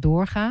een jaar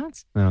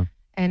doorgaat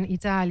en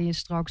Italië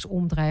straks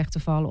omdreigt te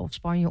vallen of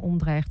Spanje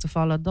omdreigt te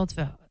vallen,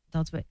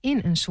 dat we in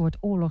een soort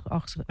oorlog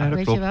achter... Ja,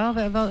 weet klopt.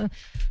 je wel?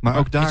 Maar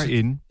ook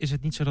daarin... Is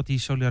het niet zo dat die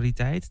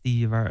solidariteit,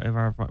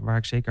 waar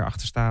ik zeker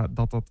achter sta,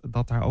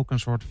 dat daar ook een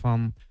soort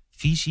van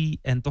visie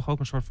en toch ook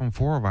een soort van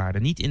voorwaarde.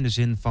 Niet in de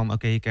zin van,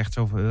 oké, je krijgt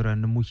zoveel euro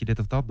en dan moet je dit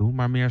of dat doen.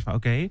 Maar meer van,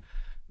 oké,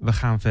 we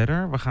gaan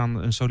verder. We gaan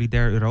een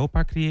solidair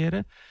Europa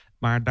creëren.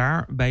 Maar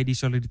daar bij die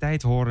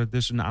solidariteit horen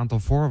dus een aantal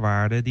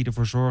voorwaarden die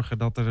ervoor zorgen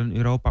dat er een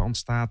Europa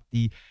ontstaat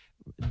die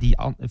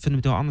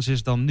fundamenteel anders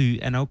is dan nu.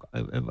 En ook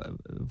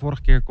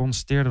vorige keer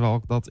constateerden we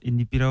ook dat in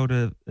die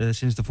periode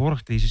sinds de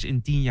vorige crisis,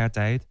 in 10 jaar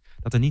tijd,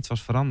 dat er niets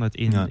was veranderd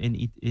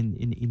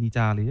in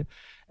Italië.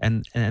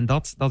 En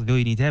dat wil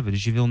je niet hebben.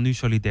 Dus je wil nu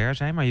solidair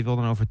zijn, maar je wil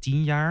dan over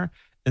 10 jaar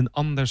een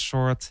ander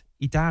soort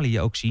Italië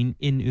ook zien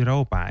in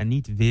Europa. En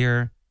niet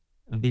weer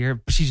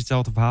precies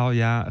hetzelfde verhaal.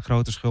 Ja,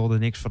 grote schulden,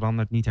 niks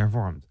veranderd, niet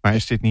hervormd. Maar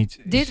is dit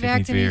niet... Dit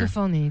werkt in ieder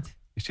geval niet.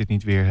 Is dit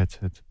niet weer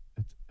het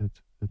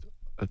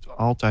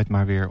altijd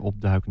maar weer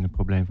opduikende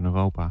probleem van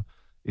Europa?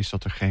 Is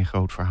dat er geen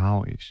groot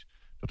verhaal is.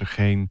 Dat er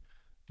geen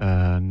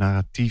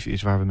narratief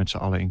is waar we met z'n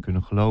allen in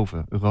kunnen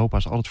geloven. Europa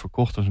is altijd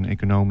verkocht als een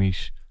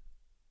economisch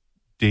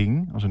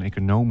ding, als een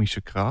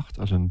economische kracht,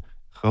 als een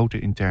grote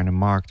interne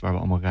markt waar we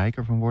allemaal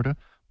rijker van worden.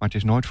 Maar het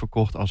is nooit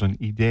verkocht als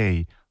een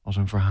idee, als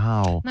een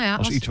verhaal,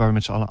 als iets waar we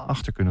met z'n allen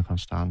achter kunnen gaan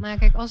staan. Nou ja,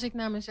 kijk, als ik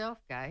naar mezelf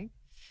kijk,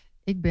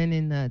 ik ben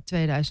in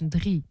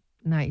 2003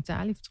 naar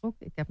Italië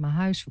vertrokken. Ik heb mijn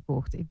huis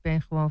verkocht. Ik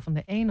ben gewoon van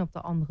de een op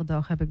de andere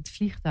dag heb ik het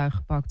vliegtuig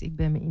gepakt. Ik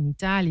ben me in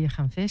Italië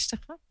gaan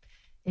vestigen.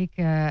 Ik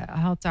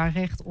had daar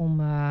recht om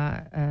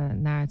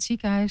naar het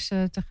ziekenhuis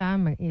te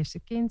gaan. Mijn eerste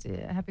kind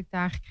heb ik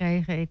daar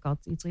gekregen. Ik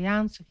had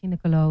Italiaanse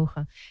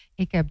gynaecologen.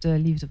 Ik heb de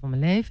liefde van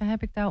mijn leven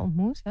heb ik daar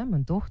ontmoet. Hè.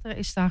 Mijn dochter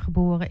is daar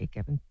geboren. Ik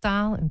heb een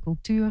taal, een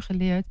cultuur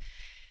geleerd.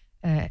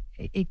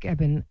 Ik heb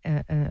een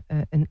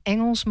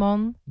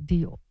Engelsman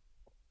die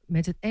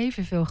met het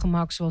evenveel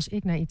gemak zoals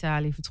ik naar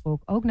Italië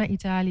vertrok, ook naar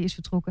Italië is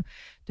vertrokken.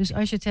 Dus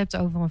als je het hebt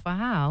over een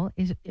verhaal,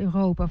 is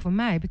Europa voor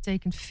mij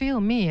betekent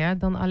veel meer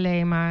dan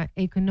alleen maar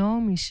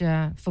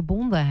economische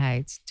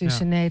verbondenheid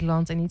tussen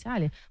Nederland en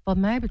Italië. Wat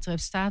mij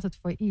betreft staat het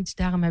voor iets.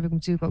 Daarom heb ik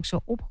natuurlijk ook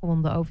zo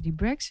opgewonden over die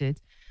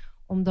Brexit.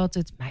 Omdat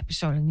het mij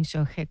persoonlijk niet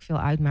zo gek veel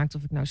uitmaakt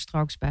of ik nou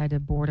straks bij de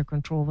border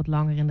control wat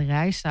langer in de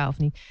rij sta of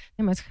niet.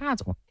 Nee, maar het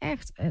gaat om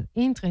echt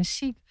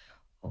intrinsiek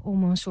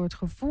om een soort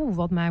gevoel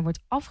wat mij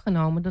wordt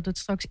afgenomen, dat het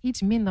straks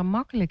iets minder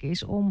makkelijk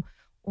is om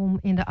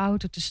in de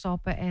auto te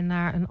stappen en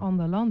naar een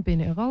ander land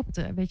binnen Europa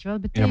te... Weet je wel,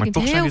 het betekent maar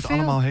toch zijn dit veel...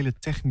 allemaal hele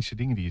technische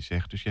dingen die je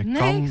zegt. Dus jij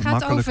kan gaat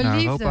makkelijk over naar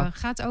liefde. Europa.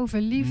 Gaat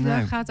over liefde.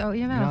 Nee.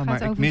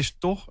 Maar ik mis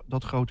toch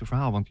dat grote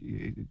verhaal. Want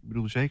ik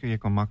bedoel zeker, je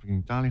kan makkelijk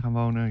in Italië gaan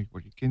wonen. Je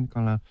kind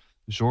kan...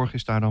 De zorg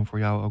is daar dan voor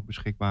jou ook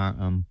beschikbaar.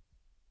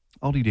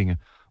 Al die dingen.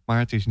 Maar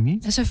het is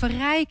niet... Het is een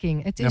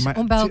verrijking. Het is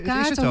om bij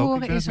elkaar te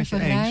horen is een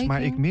verrijking. Eens,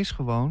 maar ik mis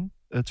gewoon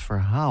het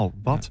verhaal.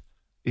 Wat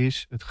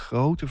is het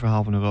grote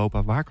verhaal van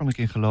Europa? Waar kan ik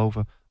in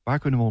geloven? Waar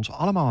kunnen we ons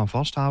allemaal aan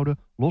vasthouden?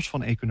 Los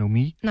van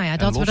economie. Nou ja,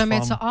 dat we er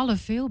met z'n allen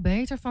veel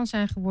beter van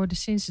zijn geworden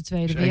sinds de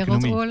Tweede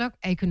Wereldoorlog.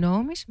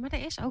 Economisch. Maar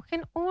er is ook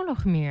geen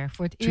oorlog meer.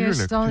 Voor het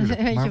eerst dan,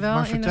 weet je wel.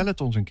 Maar vertel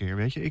het ons een keer,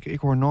 weet je. Ik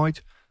hoor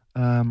nooit...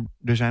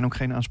 er zijn ook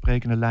geen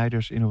aansprekende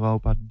leiders in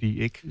Europa die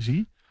ik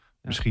zie.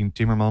 Misschien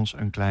Timmermans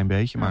een klein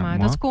beetje. Maar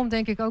dat komt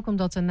denk ik ook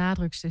omdat de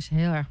nadruk dus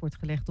heel erg wordt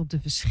gelegd op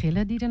de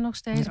verschillen die er nog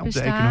steeds op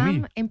bestaan. De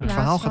economie. In plaats het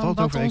verhaal van gaat altijd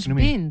wat over ons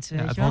economie. Bindt,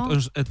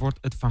 het wordt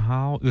het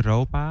verhaal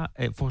Europa.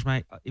 Volgens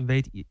mij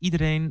weet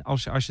iedereen,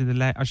 als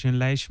je een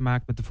lijstje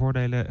maakt met de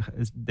voordelen,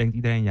 denkt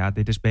iedereen, ja,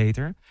 dit is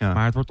beter. Ja.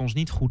 Maar het wordt ons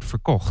niet goed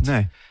verkocht.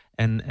 Nee.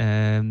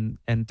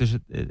 En dus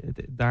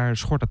daar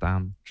schort het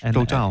aan. En,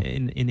 totaal.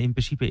 In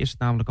principe is het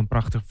namelijk een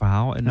prachtig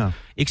verhaal. En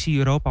ik zie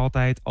Europa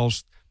altijd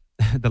als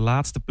de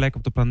laatste plek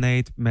op de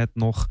planeet met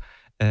nog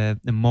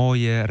een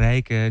mooie,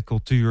 rijke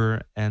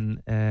cultuur.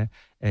 En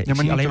ik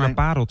zie alleen maar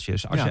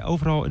pareltjes. Als je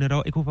overal in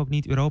Europa... Ik hoef ook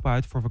niet Europa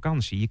uit voor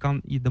vakantie. Je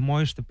kan de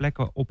mooiste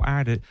plekken op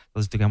aarde... Dat is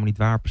natuurlijk helemaal niet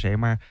waar per se,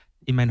 maar...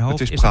 In mijn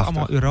hoofd is het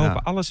allemaal Europa. Ja.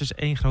 Alles is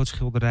één groot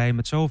schilderij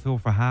met zoveel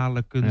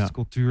verhalen, kunst,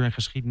 cultuur en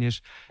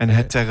geschiedenis. En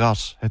het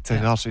terras. Het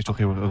terras is toch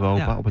heel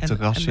Europa. Ja, op het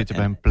terras zitten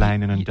bij een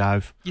plein en een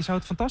duif. Je zou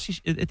het fantastisch...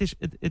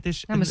 Het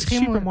is een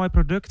supermooi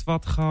product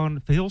wat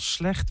gewoon heel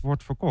slecht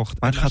wordt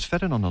verkocht. Maar het gaat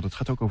verder dan dat. Het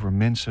gaat ook over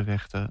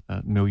mensenrechten,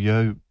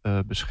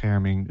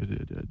 milieubescherming,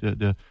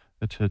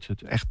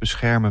 het echt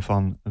beschermen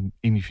van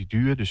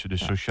individuen. Dus de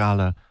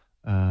sociale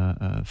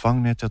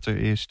vangnet dat er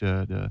is,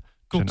 de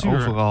cultuur,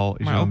 overal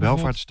is maar er ook een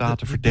welvaartsstaat, de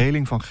bijvoorbeeld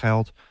verdeling van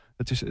geld.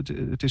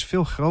 Het is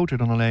veel groter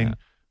dan alleen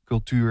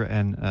cultuur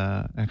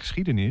en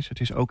geschiedenis. Het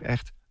is ook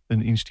echt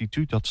een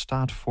instituut dat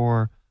staat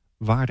voor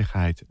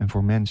waardigheid en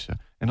voor mensen.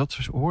 En dat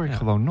hoor ik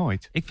gewoon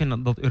nooit. Ik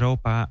vind dat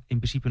Europa in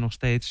principe nog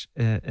steeds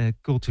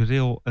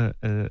cultureel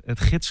het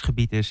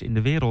gidsgebied is in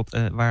de wereld,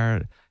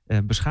 waar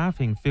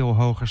beschaving veel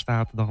hoger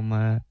staat dan...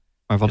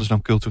 Maar wat is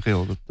dan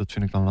cultureel? Dat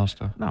vind ik dan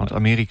lastig. Want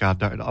Amerika,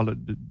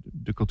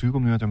 de cultuur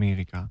komt nu uit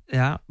Amerika.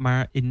 Ja,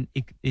 maar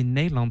in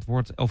Nederland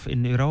of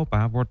in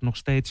Europa wordt nog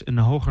steeds een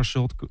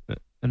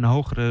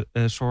hogere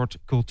soort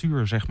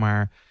cultuur, zeg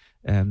maar,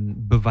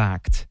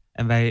 bewaakt.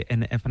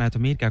 En vanuit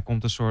Amerika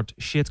komt een soort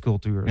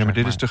shitcultuur. Ja, maar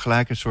dit is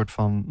tegelijk een soort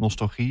van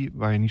nostalgie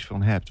waar je niets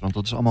van hebt. Want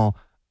dat is allemaal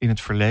in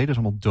het verleden, dat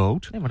is allemaal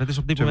dood. Nee, maar dat is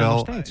op dit moment nog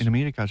steeds. In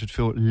Amerika is het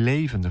veel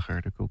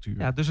levendiger, de cultuur.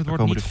 Ja, dus het Daar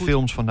wordt komen niet de goed.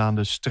 films vandaan,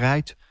 de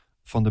strijd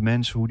van de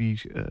mensen, hoe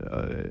die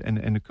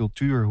en de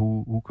cultuur,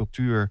 hoe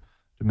cultuur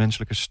de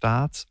menselijke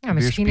staat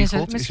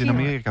weerspiegelt, is in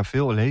Amerika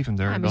veel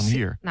levender dan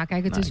hier. Nou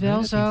kijk, het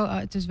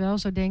is wel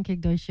zo denk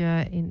ik dat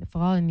je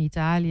vooral in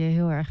Italië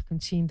heel erg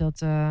kunt zien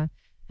dat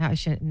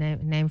als je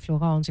neemt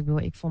Florence,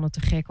 ik vond het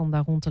te gek om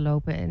daar rond te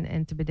lopen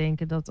en te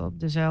bedenken dat op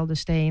dezelfde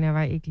stenen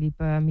waar ik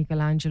liep,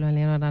 Michelangelo en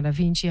Leonardo da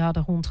Vinci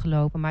hadden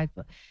rondgelopen. Maar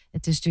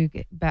het is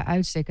natuurlijk bij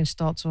uitstek een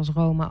stad zoals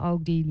Rome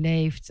ook, die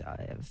leeft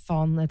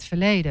van het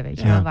verleden, weet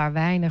je wel, waar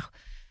weinig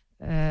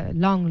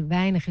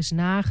is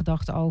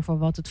nagedacht over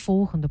wat het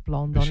volgende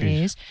plan dan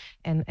is.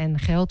 En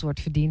geld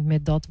wordt verdiend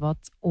met dat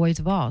wat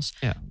ooit was.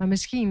 Ja. Maar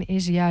misschien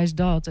is juist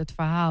dat het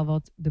verhaal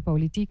wat de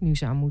politiek nu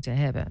zou moeten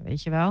hebben.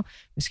 Weet je wel?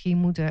 Misschien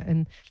moet er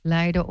een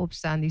leider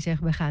opstaan die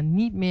zegt, we gaan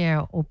niet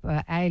meer op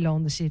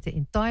eilanden zitten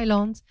in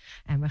Thailand.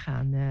 En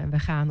we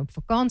gaan op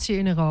vakantie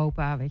in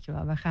Europa. Weet je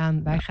wel?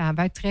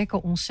 Wij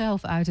trekken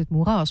onszelf uit het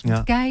moeras.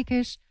 Want kijk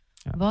eens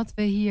wat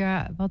we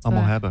hier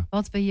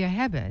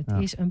hebben.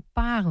 Het is een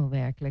parel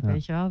werkelijk,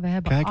 weet je wel. We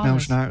hebben Kijk alles. nou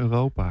eens naar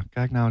Europa.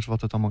 Kijk nou eens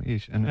wat het allemaal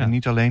is. En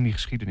niet alleen die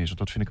geschiedenis. Want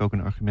dat vind ik ook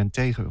een argument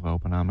tegen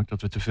Europa. Namelijk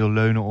dat we te veel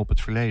leunen op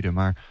het verleden.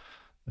 Maar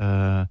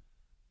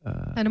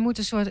er moet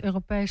een soort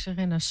Europese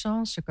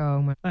renaissance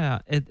komen. Nou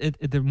ja,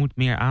 er moet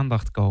meer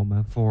aandacht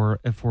komen voor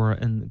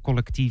een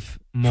collectief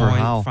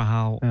mooi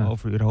verhaal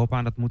over Europa.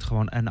 En dat moet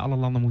gewoon. En alle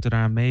landen moeten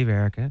daar aan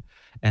meewerken.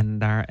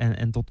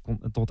 En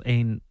tot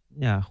één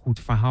goed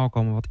verhaal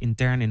komen wat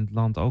intern in het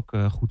land ook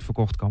goed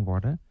verkocht kan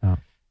worden. Ja.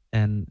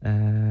 En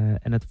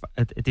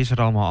het is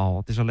er allemaal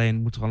al.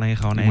 Moeten we alleen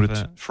gewoon even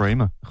het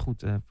framen.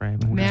 Goed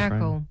framen.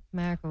 Merkel.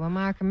 We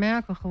maken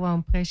Merkel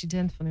gewoon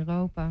president van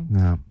Europa.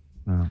 Ja.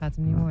 Gaat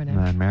hem niet worden.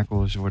 Nee,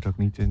 Merkel wordt ook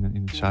niet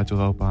in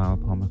Zuid-Europa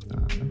op handen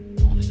gedragen.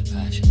 Only the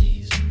passion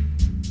eased.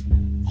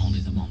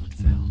 Only the moment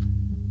filled.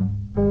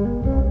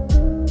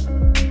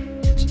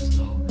 It's as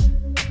though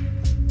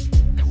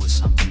there was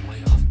something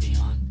way off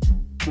beyond.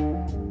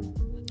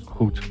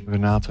 Goed,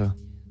 Renate.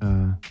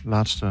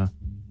 Laatste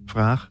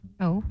vraag.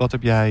 Oh. Wat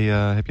heb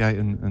jij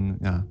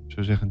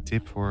een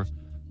tip voor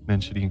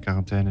mensen die in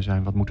quarantaine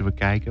zijn? Wat moeten we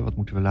kijken? Wat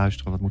moeten we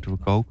luisteren? Wat moeten we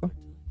koken?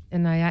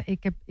 En nou ja,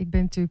 ik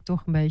ben natuurlijk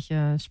toch een beetje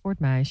een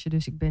sportmeisje.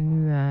 Dus ik ben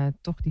nu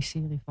toch die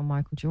serie van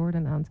Michael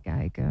Jordan aan het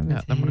kijken.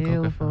 Met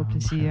heel veel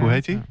plezier. Hoe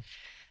heet die?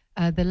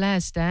 The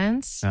Last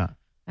Dance.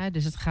 Ja.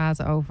 Dus het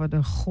gaat over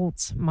de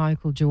god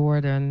Michael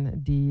Jordan.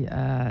 Die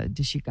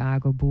de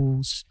Chicago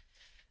Bulls.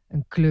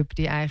 Een club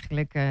die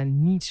eigenlijk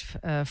niets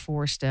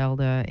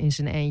voorstelde. In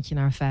zijn eentje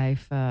naar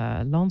 5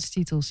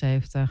 landstitels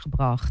heeft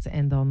gebracht.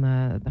 En dan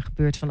er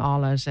gebeurt van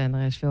alles. En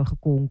er is veel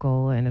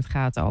gekonkel. En het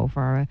gaat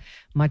over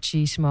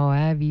machismo.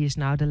 Hè? Wie is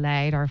nou de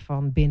leider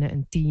van binnen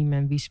een team?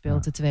 En wie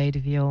speelt de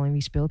tweede viool? En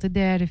wie speelt de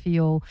derde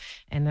viool?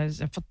 En dat is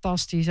een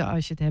fantastische,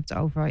 als je het hebt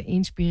over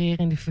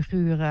inspirerende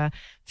figuren.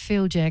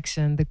 Phil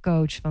Jackson, de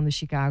coach van de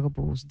Chicago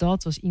Bulls.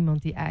 Dat was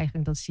iemand die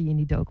eigenlijk, dat zie je in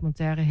die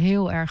documentaire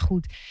heel erg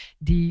goed,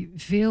 die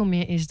veel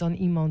meer is dan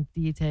iemand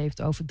die het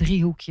heeft over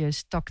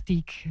driehoekjes,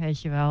 tactiek,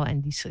 weet je wel.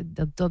 En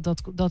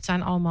dat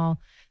zijn allemaal,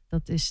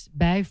 dat is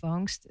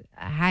bijvangst.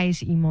 Hij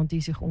is iemand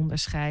die zich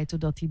onderscheidt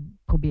doordat hij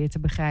probeert te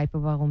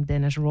begrijpen waarom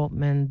Dennis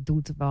Rodman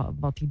doet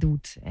wat hij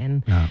doet.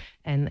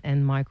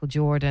 En Michael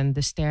Jordan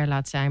de ster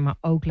laat zijn, maar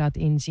ook laat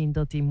inzien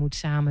dat hij moet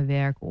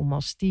samenwerken om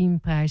als team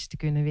prijzen te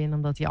kunnen winnen.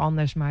 Omdat hij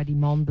anders maar die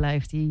man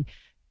blijft die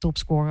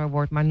topscorer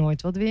wordt, maar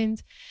nooit wat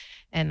wint.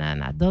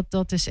 En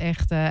dat is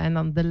echt. En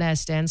dan The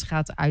Last Dance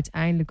gaat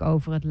uiteindelijk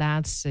over het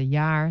laatste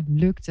jaar.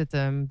 Lukt het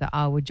hem, de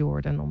oude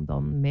Jordan, om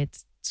dan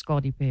met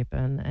Scottie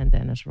Pippen en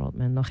Dennis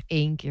Rodman nog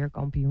 1 keer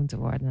kampioen te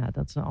worden? Nou,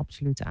 dat is een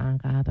absolute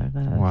aanrader,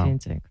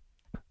 vind ik.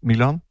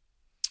 Milan?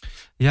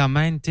 Ja,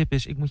 mijn tip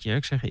is, ik moet je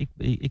eerlijk zeggen,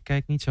 ik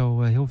kijk niet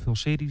zo heel veel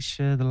series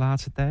de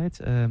laatste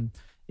tijd.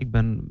 Ik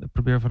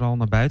probeer vooral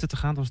naar buiten te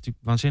gaan. Het was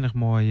natuurlijk waanzinnig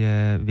mooi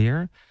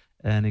weer.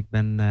 En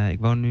ik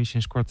woon nu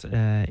sinds kort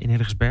in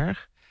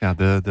Hillegersberg. Ja,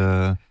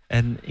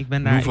 en ik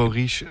ben daar, Nouveau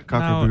Riche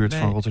kakkerbuurt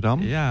van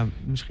Rotterdam. Ja,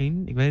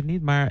 misschien. Ik weet het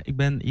niet. Maar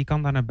je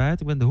kan daar naar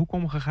buiten. Ik ben de hoek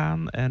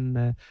omgegaan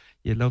en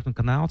je loopt een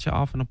kanaaltje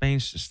af. En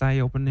opeens sta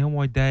je op een heel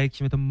mooi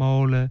dijkje met een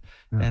molen.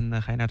 Ja.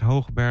 En ga je naar het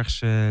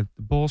Hoogbergse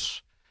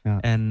bos. Ja.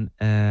 En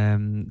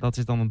dat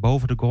is dan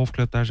boven de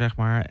golfclub daar, zeg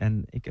maar.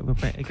 En ik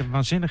heb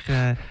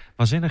waanzinnige...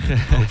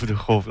 Over de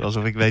golf,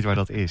 alsof ik weet waar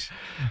dat is.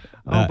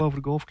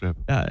 Boven de golfclub.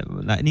 Ja,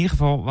 nou, in ieder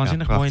geval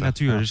waanzinnig mooie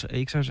natuur. Ja. Dus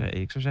ik zou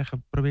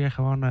zeggen, probeer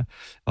gewoon... we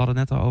hadden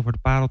het net al over de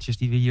pareltjes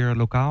die we hier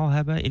lokaal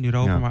hebben. In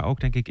Europa, maar ook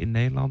denk ik in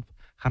Nederland.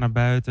 Ga naar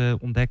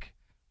buiten,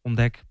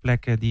 ontdek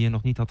plekken die je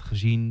nog niet had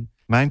gezien.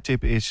 Mijn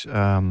tip is...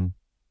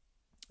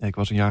 ik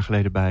was een jaar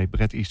geleden bij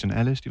Bret Easton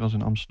Ellis. Die was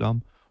in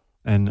Amsterdam.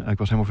 En ik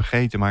was helemaal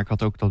vergeten, maar ik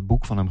had ook dat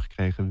boek van hem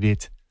gekregen,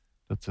 Wit.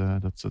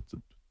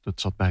 Dat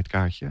zat bij het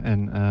kaartje.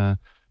 En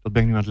dat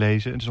ben ik nu aan het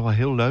lezen. Het is wel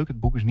heel leuk. Het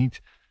boek is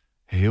niet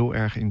heel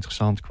erg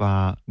interessant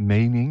qua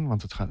mening,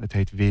 want het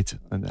heet Wit.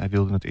 En hij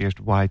wilde het eerst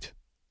White.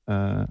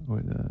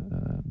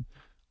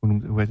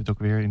 Hoe heet het ook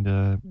weer in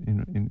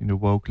de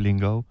woke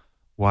lingo?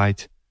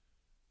 White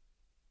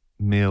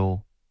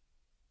male.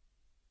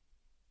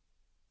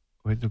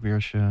 Hoe heet het ook weer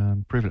als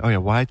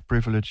je white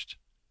privileged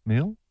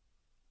male?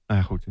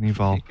 Nou ja, goed, in ieder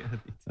geval.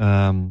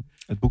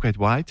 Het boek heet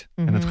White.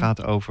 En het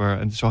gaat over...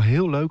 En het is wel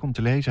heel leuk om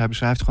te lezen. Hij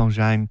beschrijft gewoon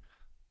zijn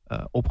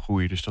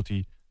opgroeien. Dus dat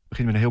hij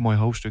begint met een heel mooi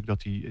hoofdstuk...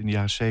 dat hij in de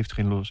jaren 70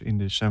 in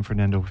de San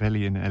Fernando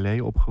Valley in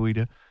L.A. opgroeide.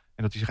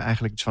 En dat hij zich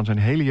eigenlijk van zijn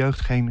hele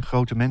jeugd geen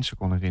grote mensen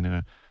kon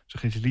herinneren.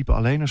 Ze liepen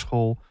alleen naar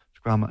school.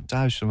 Ze kwamen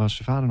thuis, dan was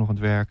zijn vader nog aan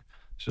het werk.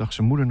 Ze zag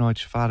zijn moeder nooit,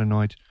 zijn vader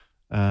nooit.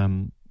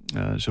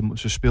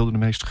 Ze speelden de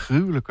meest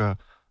gruwelijke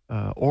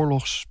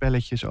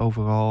oorlogsspelletjes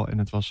overal. En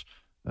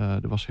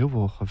er was heel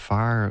veel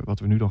gevaar, wat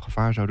we nu dan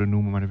gevaar zouden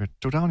noemen, maar er werd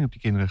totaal niet op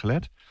die kinderen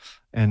gelet.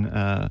 En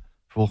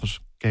vervolgens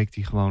keek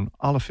hij gewoon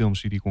alle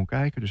films die hij kon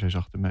kijken. Dus hij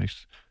zag de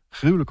meest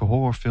gruwelijke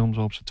horrorfilms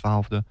op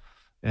zijn 12e.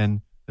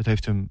 En het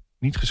heeft hem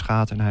niet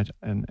geschaad.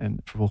 En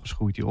vervolgens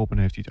groeit hij op en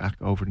heeft hij het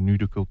eigenlijk over nu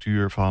de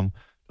cultuur van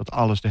dat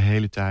alles de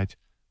hele tijd,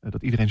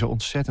 dat iedereen zo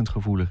ontzettend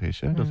gevoelig is.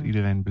 Hè? Dat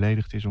iedereen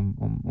beledigd is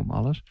om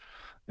alles.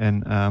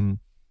 En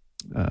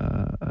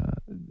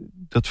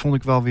dat vond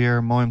ik wel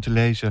weer mooi om te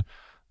lezen,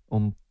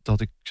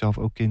 omdat ik zelf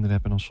ook kinderen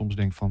heb en dan soms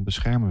denk van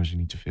beschermen we ze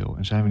niet te veel.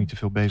 En zijn we niet te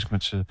veel bezig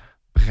met ze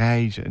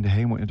prijzen en de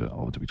hemel. En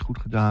wat heb je het goed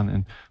gedaan?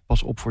 En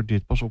pas op voor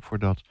dit, pas op voor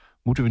dat.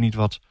 Moeten we niet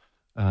wat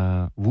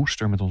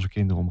woester met onze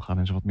kinderen omgaan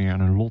en ze wat meer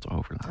aan hun lot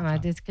overlaten?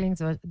 Maar dit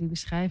klinkt, die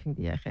beschrijving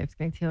die jij geeft,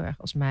 klinkt heel erg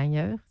als mijn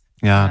jeugd.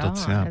 Ja,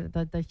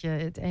 dat je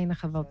het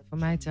enige wat voor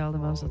mij telde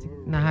was dat ik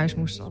naar huis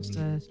moest als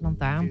de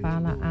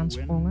lantaarnpalen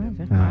aansprongen.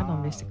 Zeg maar.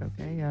 Dan wist ik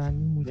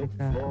nu moet ik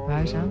op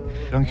huis aan.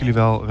 Dank jullie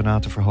wel,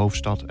 Renate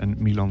Verhoofdstad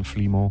en Milan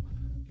Vliemel,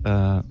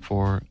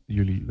 voor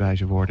jullie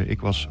wijze woorden.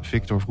 Ik was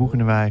Victor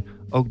Vroegendewij.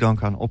 Ook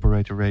dank aan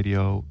Operator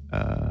Radio.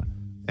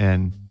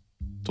 En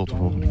tot de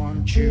volgende.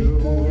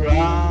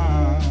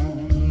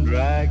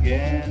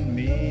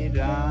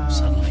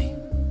 Suddenly,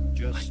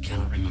 I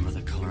cannot remember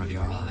the color of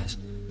your eyes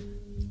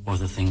or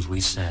the things we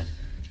said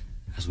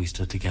as we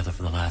stood together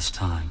for the last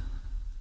time.